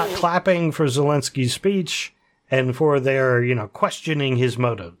 for not clapping for Zelenskyy's speech and for their, questioning his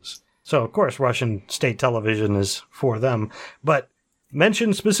motives. So, of course, Russian state television is for them. But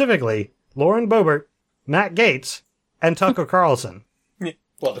mentioned specifically Lauren Boebert, Matt Gaetz, and Tucker Carlson.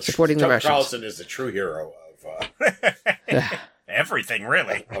 Well, supporting the Russians. Carlson is the true hero of everything,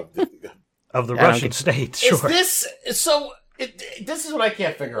 really. Of the Russian state, sure. This is what I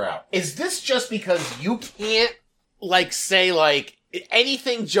can't figure out. Is this just because you can't, say,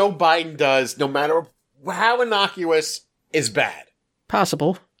 anything Joe Biden does, no matter how innocuous, is bad?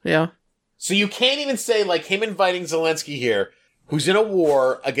 Possible, yeah. So you can't even say, him inviting Zelenskiy here, who's in a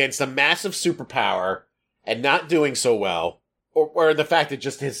war against a massive superpower and not doing so well, or the fact that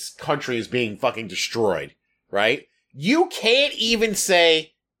just his country is being fucking destroyed, right? You can't even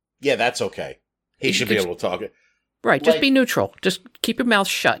say, yeah, that's okay. He should be able to talk. Right, just be neutral. Just keep your mouth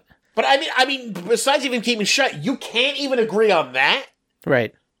shut. But I mean, besides even keeping shut, you can't even agree on that?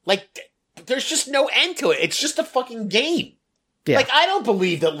 Right. There's just no end to it. It's just a fucking game. Yeah. I don't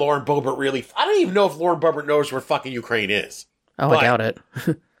believe that Lauren Boebert I don't even know if Lauren Boebert knows where fucking Ukraine is. Oh, I doubt it.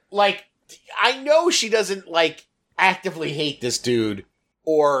 I know she doesn't, actively hate this dude,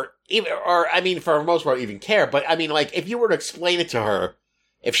 or for the most part, even care. But, if you were to explain it to her,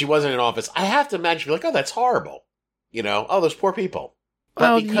 if she wasn't in office, I have to imagine she'd be like, oh, that's horrible. Those poor people.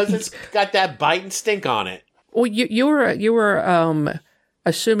 But because it's got that Biden stink on it. Well, you were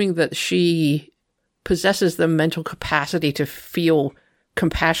assuming that she possesses the mental capacity to feel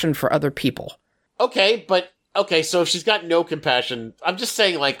compassion for other people. Okay, but okay, so if she's got no compassion, I'm just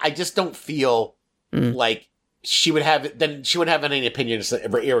saying, like, I just don't feel like she would have any opinions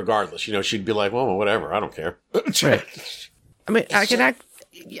irregardless. You know, she'd be like, well, whatever, I don't care. Right. I mean,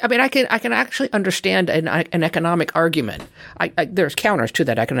 I can actually understand an economic argument. There's counters to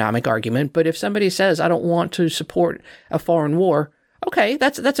that economic argument, but if somebody says, I don't want to support a foreign war, okay,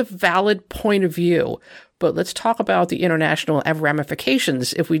 that's a valid point of view. But let's talk about the international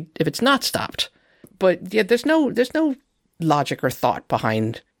ramifications if it's not stopped. But yeah, there's no logic or thought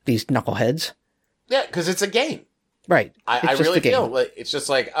behind these knuckleheads. Yeah, because it's a game. Right. I really feel like it's just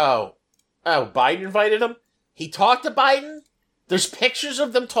like, oh, Biden invited him? He talked to Biden? There's pictures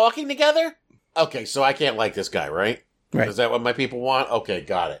of them talking together? Okay, so I can't like this guy, right? Right. Is that what my people want? Okay,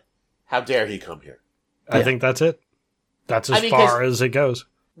 got it. How dare he come here? I think that's it. That's as far as it goes.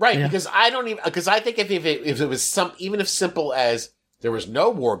 Right, because I think if it was even if simple as there was no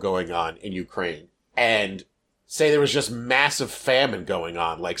war going on in Ukraine and say there was just massive famine going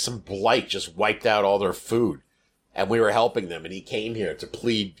on, like some blight just wiped out all their food and we were helping them and he came here to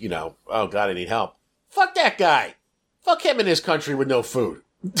plead, you know, oh God, I need help. Fuck that guy. Fuck him in his country with no food.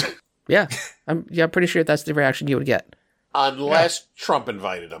 Yeah. I'm pretty sure that's the reaction you would get. Unless Trump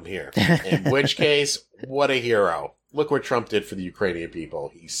invited him here. In which case, what a hero. Look what Trump did for the Ukrainian people.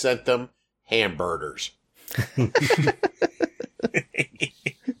 He sent them hamburgers.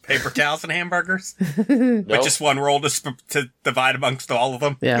 Paper towels and hamburgers? Nope. With just one roll to divide amongst all of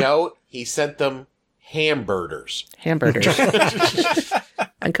them? Yeah. No, he sent them hamburgers. Hamburgers.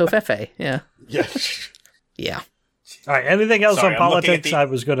 And kofefe, yeah. Yeah. Yeah. All right, anything else Sorry, on politics? I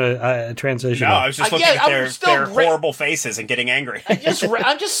was going to transition. No, I was just looking at their horrible faces and getting angry.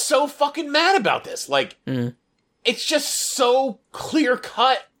 I'm just so fucking mad about this. Like, it's just so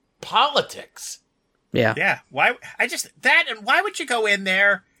clear-cut politics. Yeah. Yeah. Why would you go in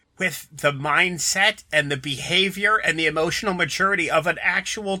there with the mindset and the behavior and the emotional maturity of an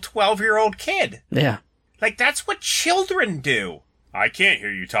actual 12-year-old kid? Yeah. Like, that's what children do. I can't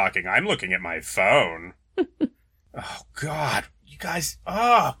hear you talking. I'm looking at my phone. Oh, God. You guys.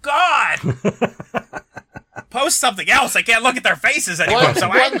 Oh, God. Post something else. I can't look at their faces anymore. I'm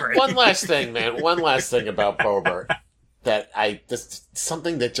so angry. One last thing, man. One last thing about Boebert that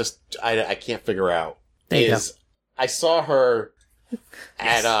something that just I can't figure out is I saw her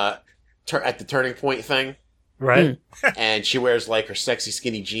at the Turning Point thing. Right. And she wears like her sexy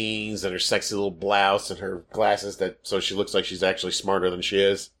skinny jeans and her sexy little blouse and her glasses so she looks like she's actually smarter than she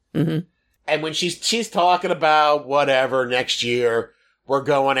is. Mm-hmm. And when she's talking about whatever next year, we're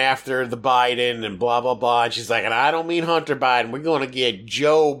going after the Biden and blah, blah, blah. And she's like, and I don't mean Hunter Biden. We're going to get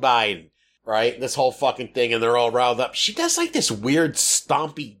Joe Biden, right? This whole fucking thing. And they're all riled up. She does like this weird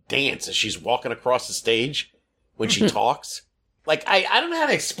stompy dance as she's walking across the stage when she talks. Like, I don't know how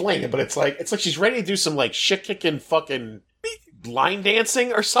to explain it, but it's like she's ready to do some like shit kicking fucking line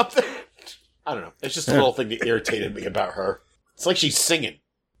dancing or something. I don't know. It's just a little thing that irritated me about her. It's like she's singing.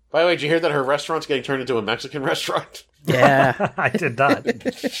 By the way, did you hear that her restaurant's getting turned into a Mexican restaurant? Yeah. I did not.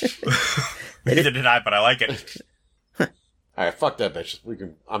 Neither did I, but I like it. All right, fuck that bitch.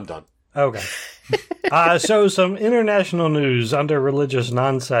 I'm done. Okay. So some international news under religious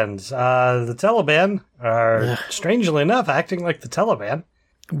nonsense. The Taliban are, strangely enough, acting like the Taliban.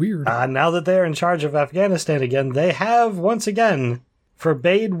 Weird. Now that they're in charge of Afghanistan again, they have, once again,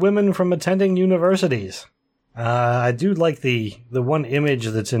 forbade women from attending universities. I do like the one image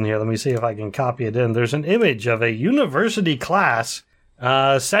that's in here. Let me see if I can copy it in. There's an image of a university class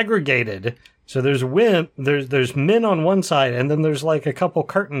segregated. So there's men on one side, and then there's like a couple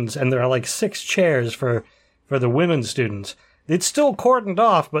curtains, and there are like 6 chairs for the women students. It's still cordoned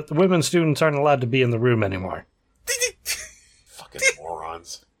off, but the women students aren't allowed to be in the room anymore. Fucking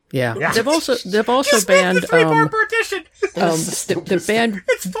morons. Yeah. They've also banned the banned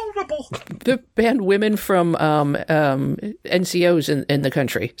It's vulnerable. They banned women from NCOs in the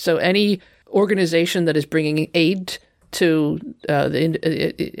country. So any organization that is bringing aid to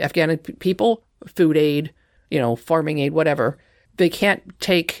the Afghan people, food aid, farming aid, whatever, they can't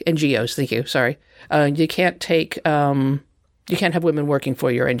take NGOs. Thank you. Sorry, you can't have women working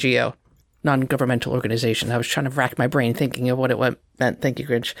for your NGO. Non-governmental organization. I was trying to rack my brain thinking of what it meant. Thank you,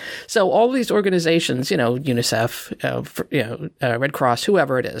 Grinch. So all these organizations, UNICEF, Red Cross,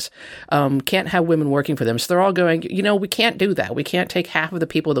 whoever it is, can't have women working for them. So they're all going, we can't do that. We can't take half of the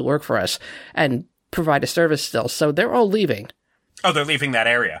people that work for us and provide a service still. So they're all leaving. Oh, they're leaving that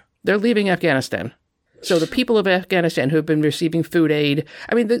area. They're leaving Afghanistan. So the people of Afghanistan who have been receiving food aid,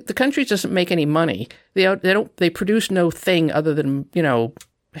 I mean, the country doesn't make any money. They produce no thing other than,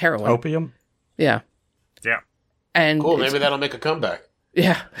 heroin. Opium? Yeah. Yeah. And cool, maybe that'll make a comeback.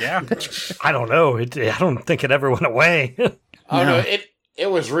 Yeah. Yeah. I don't know. I don't think it ever went away. Oh, no, it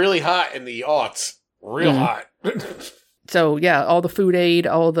was really hot in the aughts. Real hot. So, yeah, all the food aid,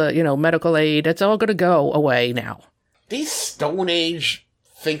 all the, medical aid, it's all going to go away now. These Stone Age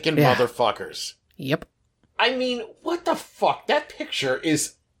thinking motherfuckers. Yep. I mean, what the fuck? That picture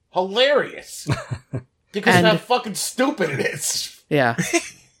is hilarious. Because of how fucking stupid it is. Yeah.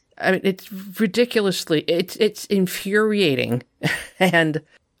 I mean, it's ridiculously, it's infuriating. And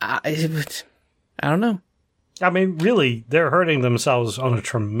I don't know. I mean, really, they're hurting themselves on a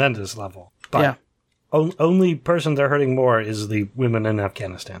tremendous level. But only person they're hurting more is the women in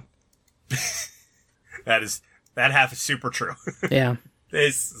Afghanistan. That half is super true. Yeah.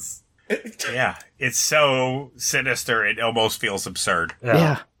 It's so sinister, it almost feels absurd.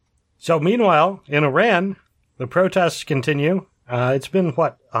 Yeah. So meanwhile, in Iran, the protests continue. It's been,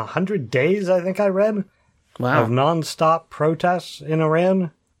 100 days, I think I read, of nonstop protests in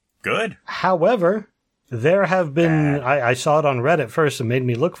Iran. Good. However, there have been, I saw it on Reddit first and made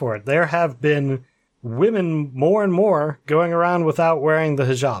me look for it, there have been women more and more going around without wearing the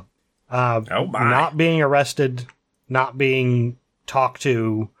hijab. Not being arrested, not being talked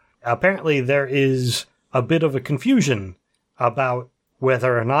to. Apparently there is a bit of a confusion about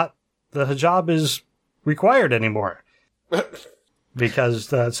whether or not the hijab is required anymore. Because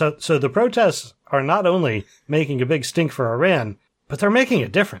so the protests are not only making a big stink for Iran, but they're making a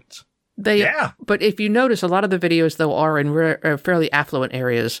difference. But if you notice, a lot of the videos, though, are in fairly affluent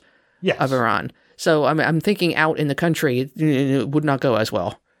areas of Iran. So I'm thinking out in the country, it would not go as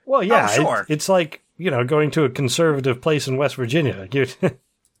well. Well, yeah, sure. It's like, going to a conservative place in West Virginia.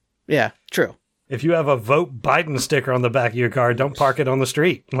 Yeah, true. If you have a Vote Biden sticker on the back of your car, don't park it on the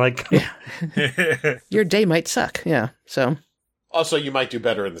street. Your day might suck. Yeah, so. Also, you might do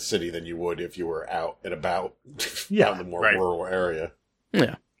better in the city than you would if you were out and about in the more rural area.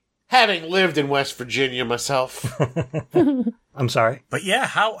 Yeah. Having lived in West Virginia myself. I'm sorry. But yeah,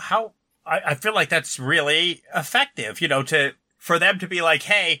 how I feel like that's really effective, for them to be like,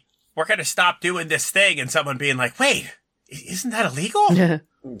 hey, we're going to stop doing this thing, and someone being like, wait, isn't that illegal?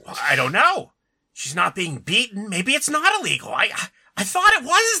 I don't know. She's not being beaten. Maybe it's not illegal. I thought it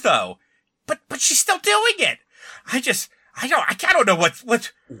was, though. But she's still doing it. I don't know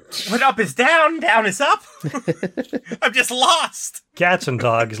what up is down is up. I'm just lost. Cats and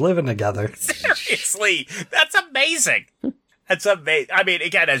dogs living together. Seriously, that's amazing. That's amazing. I mean,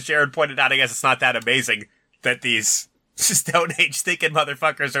 again, as Jared pointed out, I guess it's not that amazing that these Stone Age thinking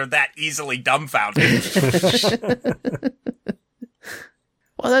motherfuckers are that easily dumbfounded.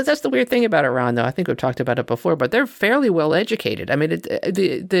 Well, that's the weird thing about Iran, though. I think we've talked about it before, but they're fairly well educated. I mean,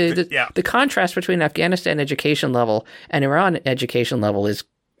 the contrast between Afghanistan education level and Iran education level is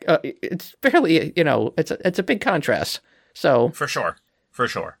it's fairly, it's a big contrast. So for sure.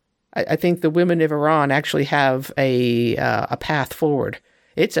 I think the women of Iran actually have a path forward.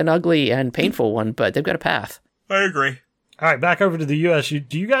 It's an ugly and painful one, but they've got a path. I agree. All right, back over to the U.S.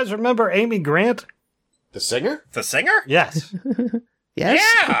 Do you guys remember Amy Grant? The singer? The singer? Yes. Yes.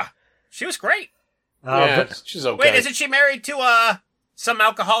 Yeah. She was great. But she's okay. Wait, isn't she married to some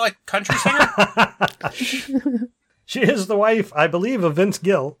alcoholic country singer? She is the wife, I believe, of Vince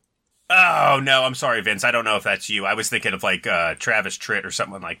Gill. Oh, no, I'm sorry, Vince. I don't know if that's you. I was thinking of, Travis Tritt or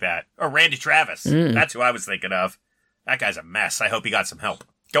something like that. Or Randy Travis. That's who I was thinking of. That guy's a mess. I hope he got some help.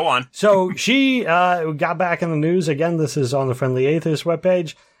 Go on. So she got back in the news. Again, this is on the Friendly Atheist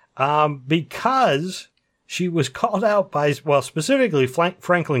webpage. Because she was called out by, specifically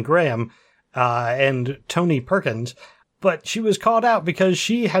Franklin Graham and Tony Perkins. But she was called out because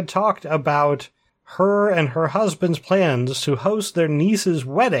she had talked about her and her husband's plans to host their niece's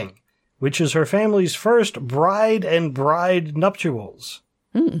wedding, which is her family's first bride and bride nuptials.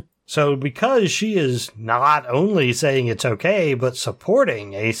 So because she is not only saying it's okay, but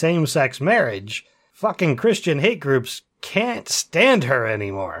supporting a same-sex marriage, fucking Christian hate groups can't stand her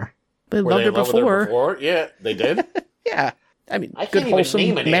anymore. They loved her before. Yeah, they did. Yeah. I mean, I good,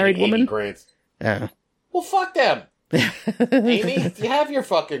 wholesome, married woman. Yeah. Well, fuck them. Amy, you have your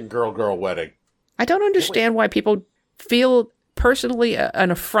fucking girl wedding. I don't understand why people feel personally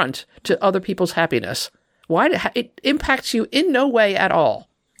an affront to other people's happiness. Why? It impacts you in no way at all.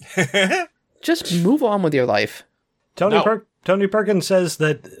 Just move on with your life. Tony Perkins says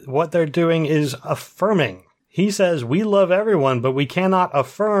that what they're doing is affirming. He says, we love everyone, but we cannot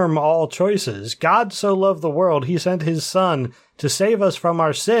affirm all choices. God so loved the world, he sent his son to save us from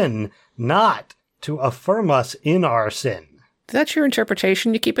our sin, not to affirm us in our sin. If that's your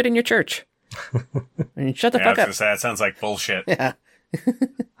interpretation, you keep it in your church. And shut the fuck up. That sounds like bullshit. Yeah.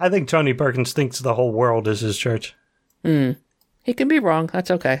 I think Tony Perkins thinks the whole world is his church. He can be wrong.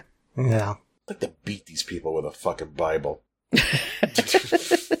 That's okay. Yeah. I'd like to beat these people with a fucking Bible.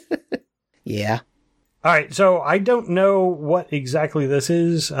 Yeah. All right, so I don't know what exactly this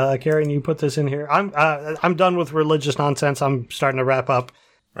is. Karen, you put this in here. I'm done with religious nonsense. I'm starting to wrap up.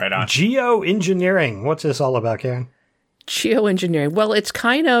 Right on. Geoengineering. What's this all about, Karen? Geoengineering. Well, it's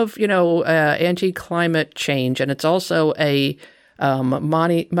kind of, anti-climate change, and it's also a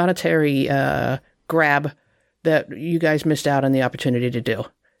monetary grab that you guys missed out on the opportunity to do.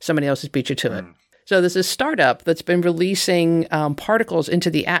 Somebody else has beat you to it. So there's a startup that's been releasing particles into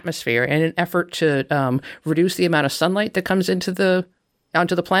the atmosphere in an effort to reduce the amount of sunlight that comes onto the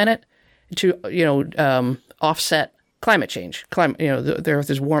planet to offset climate change. The Earth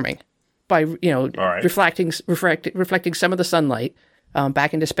is warming by reflecting some of the sunlight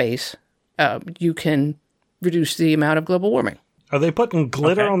back into space. You can reduce the amount of global warming. Are they putting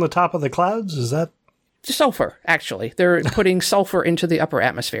glitter on the top of the clouds? Is that sulfur? Actually, they're putting sulfur into the upper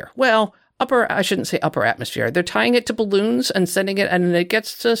atmosphere. Well. I shouldn't say upper atmosphere. They're tying it to balloons and sending it, and it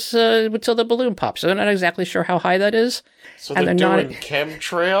gets us until the balloon pops. So they're not exactly sure how high that is. So they're doing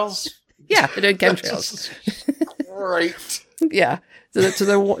chemtrails? Yeah, they're doing chemtrails. Right. Yeah. So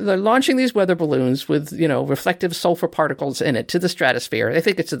they're launching these weather balloons with, reflective sulfur particles in it to the stratosphere. They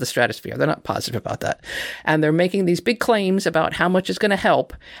think it's to the stratosphere. They're not positive about that. And they're making these big claims about how much is going to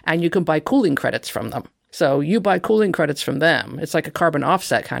help, and you can buy cooling credits from them. So you buy cooling credits from them. It's like a carbon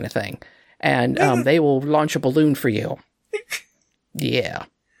offset kind of thing. And they will launch a balloon for you. Yeah.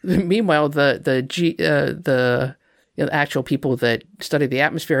 Meanwhile, the actual people that study the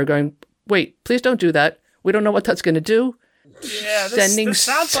atmosphere are going, wait, please don't do that. We don't know what that's going to do. Yeah, this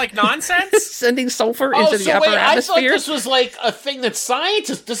sounds like nonsense. Sending sulfur into the upper atmosphere. I thought this was like a thing that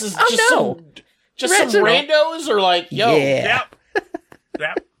scientists. This is some randos or like, yo. Yeah.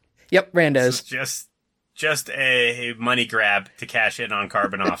 Yep, randos. This is just a money grab to cash in on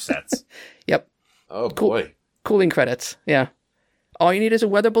carbon offsets. Yep. Oh, boy. Cooling credits, yeah. All you need is a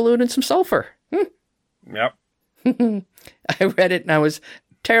weather balloon and some sulfur. Yep. I read it and I was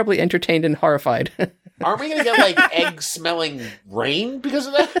terribly entertained and horrified. Aren't we going to get, like, egg-smelling rain because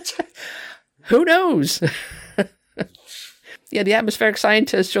of that? Who knows? Yeah, the atmospheric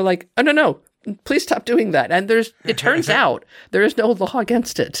scientists are like, oh, no, please stop doing that. And it turns out there is no law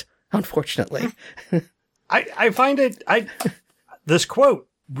against it, unfortunately. I find this quote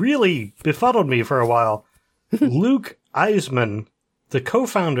really befuddled me for a while. Luke Eisman, the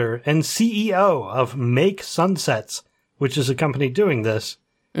co-founder and CEO of Make Sunsets, which is a company doing this,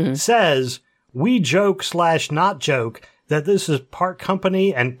 says, we joke / not joke that this is part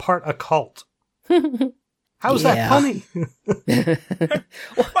company and part occult. How's that funny?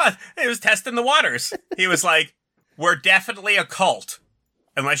 Well, he was testing the waters. He was like, we're definitely a cult.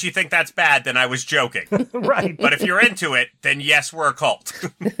 Unless you think that's bad, then I was joking. Right. But if you're into it, then yes, we're a cult.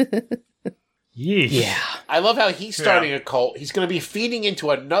 Yeah. I love how he's starting a cult. He's going to be feeding into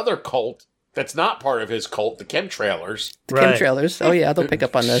another cult that's not part of his cult, the chemtrailers. The chemtrailers. Oh, yeah, they'll pick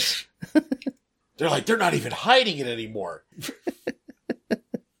up on this. They're like, they're not even hiding it anymore.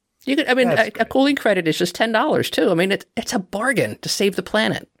 A cooling credit is just $10, too. I mean, it's a bargain to save the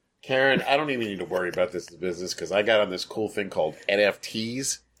planet. Karen, I don't even need to worry about this business because I got on this cool thing called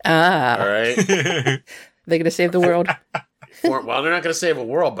NFTs. Ah. All right. They're going to save the world? Well, they're not going to save the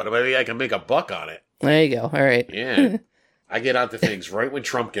world, but maybe I can make a buck on it. There you go. All right. Yeah. I get onto things right when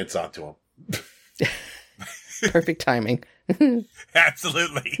Trump gets onto them. Perfect timing.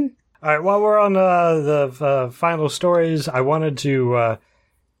 Absolutely. All right, while we're on the final stories, I wanted to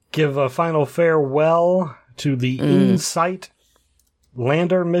give a final farewell to the InSight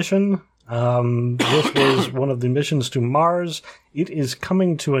lander mission. This was one of the missions to Mars. It is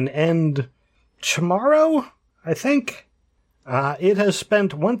coming to an end tomorrow, I think. It has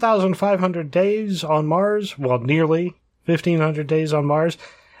spent 1,500 days on Mars, well, nearly 1,500 days on Mars,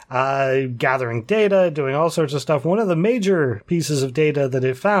 gathering data, doing all sorts of stuff. One of the major pieces of data that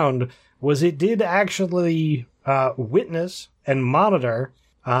it found was it did actually witness and monitor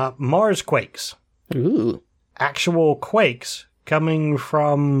Mars quakes. Ooh. Actual quakes coming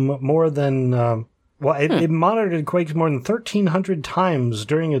from more than, it monitored quakes more than 1,300 times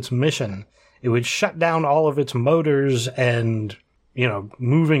during its mission. It would shut down all of its motors and,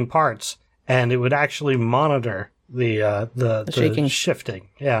 moving parts, and it would actually monitor the shaking. Shifting.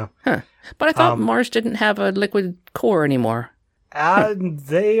 Yeah. Huh. But I thought Mars didn't have a liquid core anymore.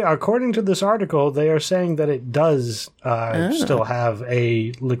 According to this article, they are saying that it does still have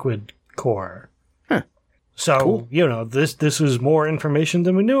a liquid core. Huh. So, cool. This is more information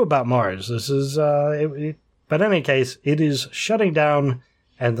than we knew about Mars. This is, but in any case, it is shutting down,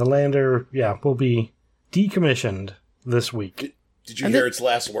 and the lander, will be decommissioned this week. Did you hear its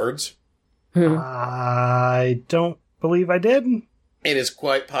last words? I don't believe I did. It is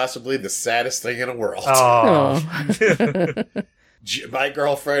quite possibly the saddest thing in the world. Oh. My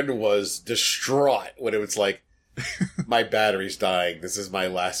girlfriend was distraught when it was like, my battery's dying. This is my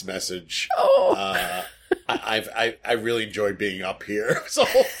last message. Oh. I really enjoy being up here. It's a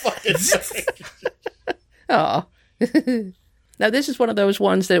whole fucking thing. Oh. Now, this is one of those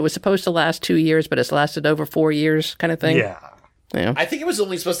ones that it was supposed to last 2 years, but it's lasted over 4 years kind of thing. Yeah. I think it was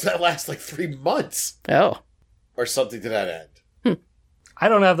only supposed to last like 3 months. Oh. Or something to that end. I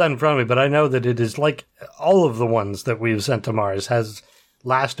don't have that in front of me, but I know that it is like all of the ones that we've sent to Mars has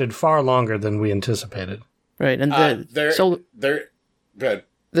lasted far longer than we anticipated. Right, and they're good.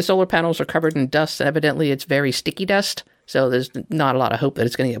 The solar panels are covered in dust. Evidently, it's very sticky dust, so there's not a lot of hope that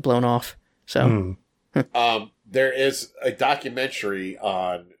it's going to get blown off. So, there is a documentary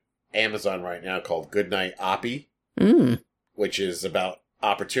on Amazon right now called Goodnight Oppie, which is about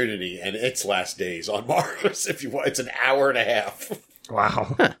opportunity and its last days on Mars. If you want, it's an hour and a half.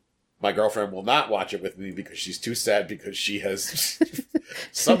 Wow. Huh. My girlfriend will not watch it with me because she's too sad because she has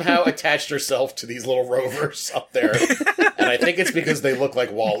somehow attached herself to these little rovers up there. And I think it's because they look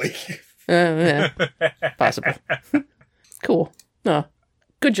like Wall-E. Yeah. Possible. Cool. No.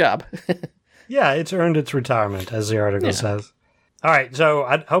 Good job. Yeah, it's earned its retirement, as the article says. All right, so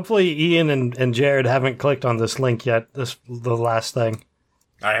hopefully Ian and Jared haven't clicked on this link yet, the last thing.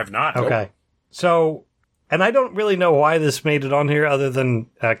 I have not. Okay. Nope. So, and I don't really know why this made it on here other than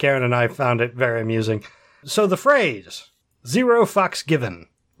Karen and I found it very amusing. So the phrase, 0 fucks given,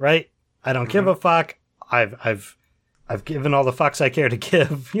 right? I don't give a fuck. I've given all the fucks I care to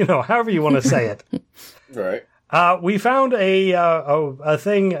give, however you want to say it. Right. We found a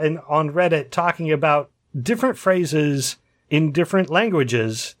thing on Reddit talking about different phrases in different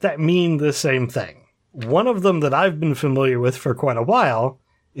languages that mean the same thing. One of them that I've been familiar with for quite a while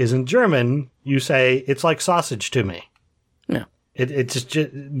is in German. You say, it's like sausage to me. No. It's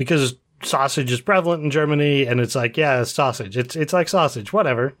just because sausage is prevalent in Germany, and it's like, yeah, it's sausage. It's like sausage,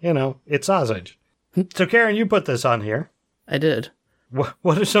 whatever, it's sausage. So Karen, you put this on here. I did. What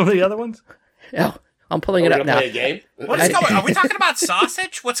are some of the other ones? Oh, I'm pulling it up now. Play a game? What is going on? Are we talking about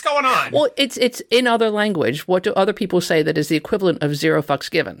sausage? What's going on? Well, it's in other language. What do other people say that is the equivalent of 0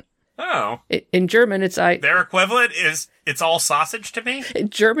 fucks given? Oh. In German, it's Their equivalent is it's all sausage to me? In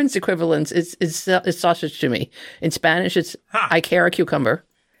German's equivalent is sausage to me. In Spanish, it's I care a cucumber.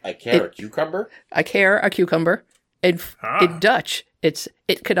 I care a cucumber? I care a cucumber. In Dutch, it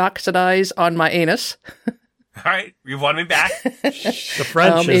could oxidize on my anus. All right, you've won me back. The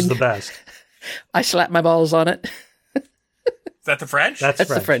French is the best. I slap my balls on it. Is that the French? That's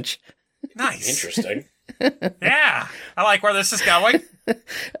the French. Nice. Interesting. Yeah, I like where this is going.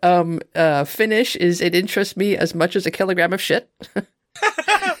 Finnish is it interests me as much as a kilogram of shit.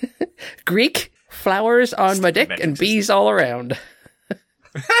 Greek, flowers on my dick and bees all around.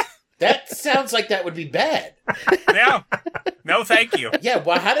 That sounds like that would be bad. Yeah. No, thank you. Yeah,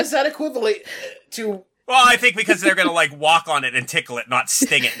 well, how does that equivalent to... Well, I think because they're going to, walk on it and tickle it, not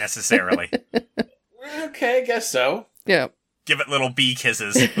sting it necessarily. Okay, I guess so. Yeah. Give it little bee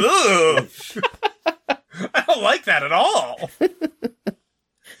kisses. Ooh. I don't like that at all.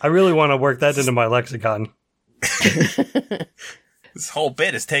 I really want to work that into my lexicon. This whole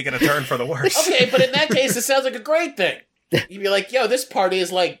bit is taking a turn for the worse. Okay, but in that case, it sounds like a great thing. You'd be like, yo, this party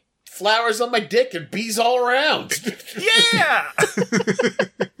is like flowers on my dick and bees all around. Yeah!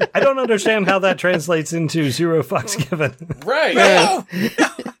 I don't understand how that translates into 0 fucks given. Right. No.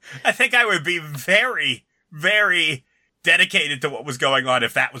 I think I would be very, very dedicated to what was going on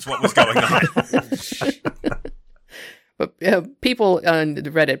if that was what was going on. But people on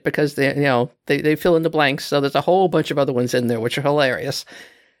Reddit, because they fill in the blanks, so there's a whole bunch of other ones in there which are hilarious.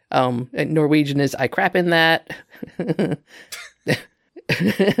 And Norwegian is I crap in that.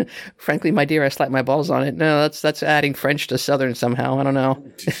 Frankly, my dear, I slap my balls on it. No, that's adding French to Southern somehow. I don't know.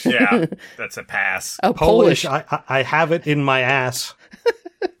 Yeah, that's a pass. Oh, Polish. I have it in my ass.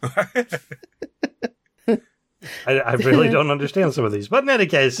 I really don't understand some of these, but in any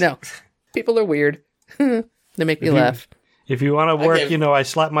case, no, people are weird. They make me laugh. If you want to work, I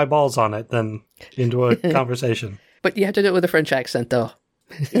slap my balls on it, then into a conversation. But you have to do it with a French accent, though.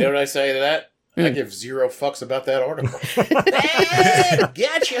 You know what I say to that? I give 0 fucks about that article. Hey,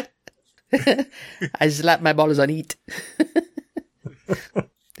 gotcha. I slap my balls on it.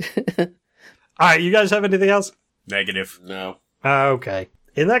 All right, you guys have anything else? Negative. No. Okay.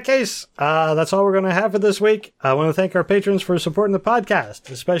 In that case, that's all we're going to have for this week. I want to thank our patrons for supporting the podcast,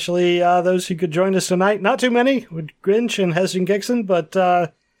 especially those who could join us tonight. Not too many, with Grinch and Heston Gixon, but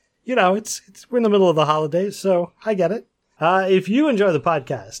you know, we're in the middle of the holidays, so I get it. If you enjoy the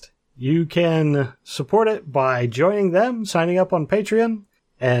podcast, you can support it by joining them, signing up on Patreon,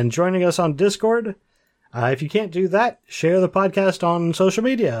 and joining us on Discord. If you can't do that, share the podcast on social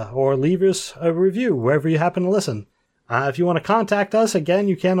media or leave us a review wherever you happen to listen. If you want to contact us, again,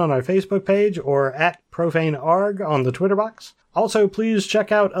 you can on our Facebook page or at ProfaneArg on the Twitter box. Also, please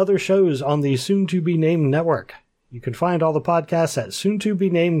check out other shows on the soon-to-be-named network. You can find all the podcasts at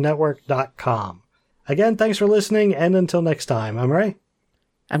soon-to-be-named-network.com. Again, thanks for listening, and until next time, I'm Ray.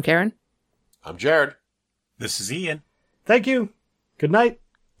 I'm Karen. I'm Jared. This is Ian. Thank you. Good night,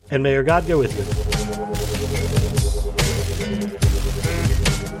 and may your God go with you.